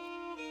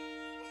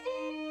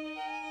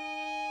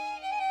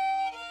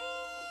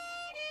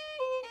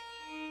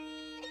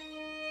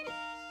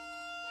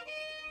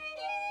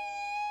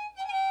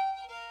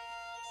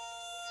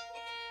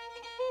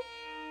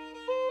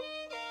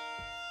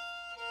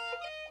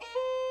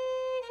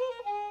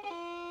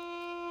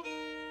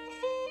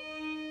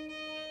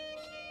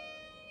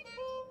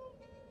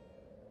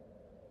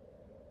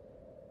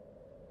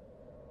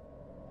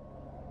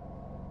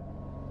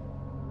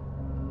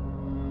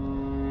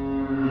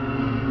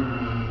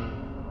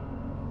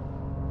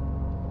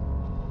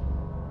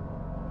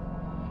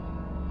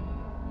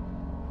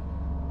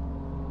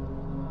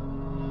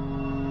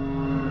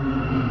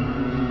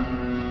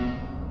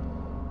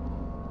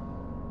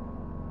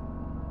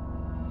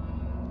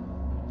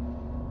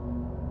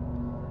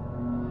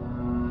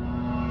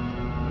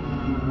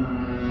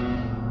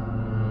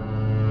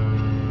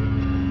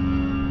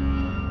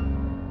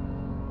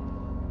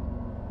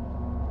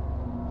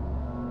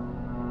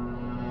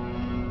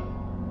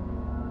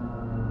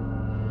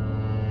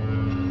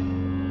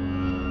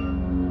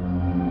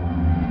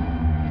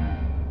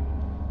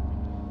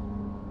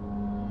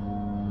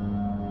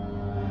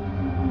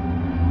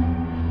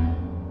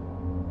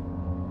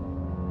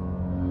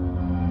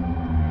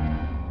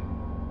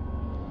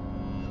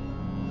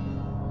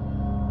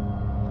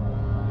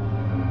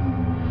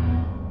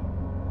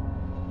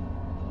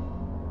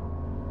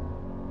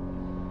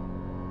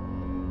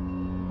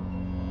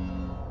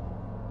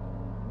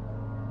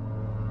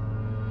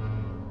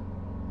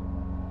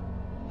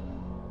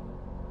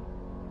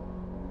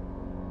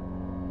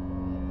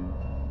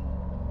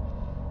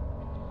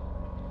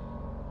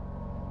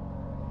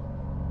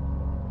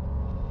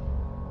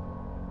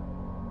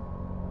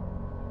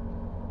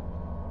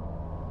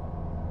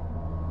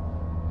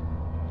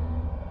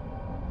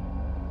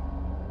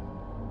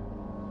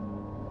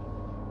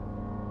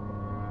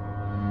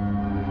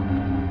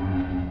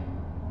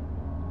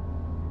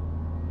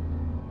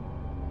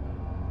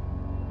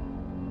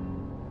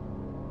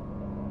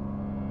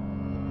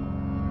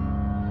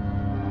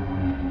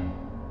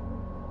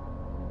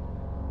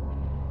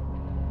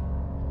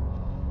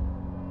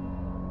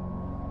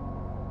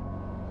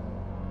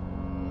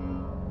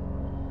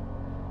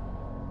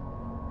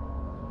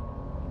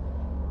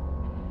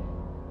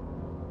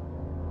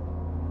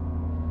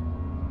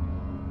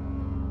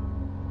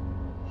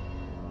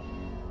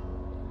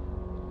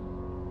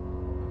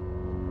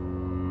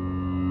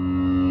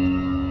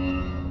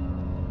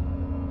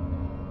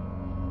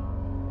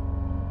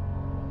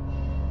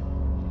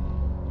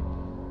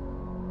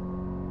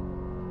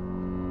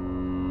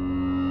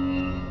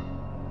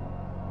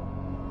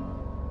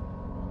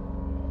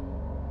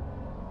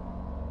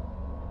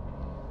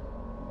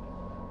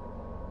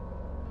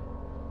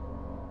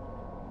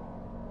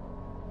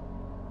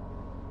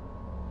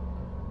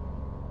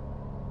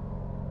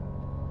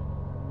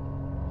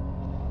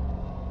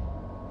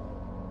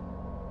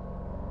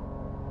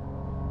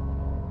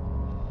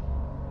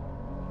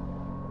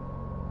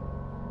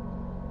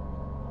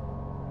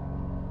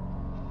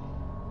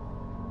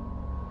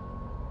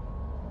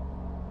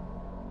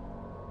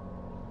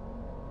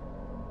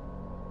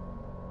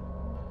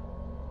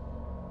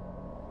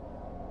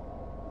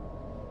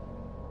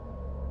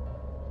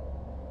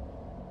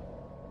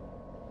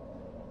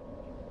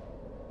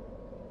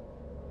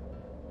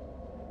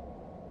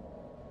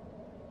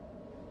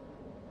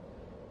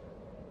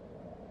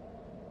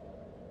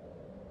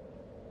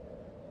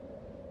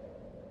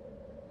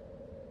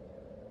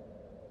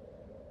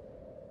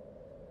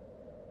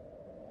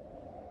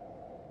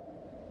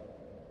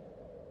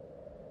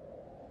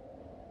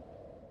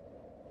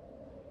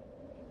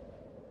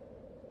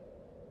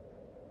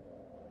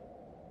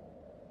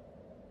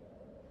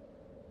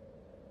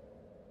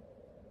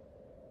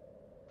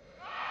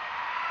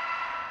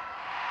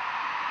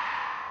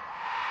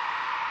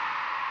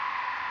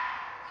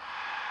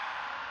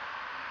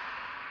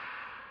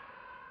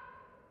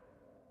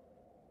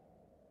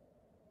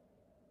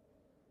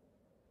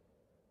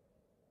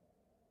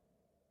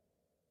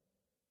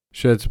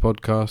 Shared's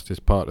podcast is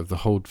part of the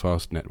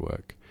Holdfast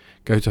Network.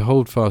 Go to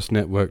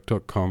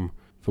holdfastnetwork.com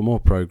for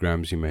more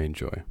programs you may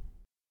enjoy.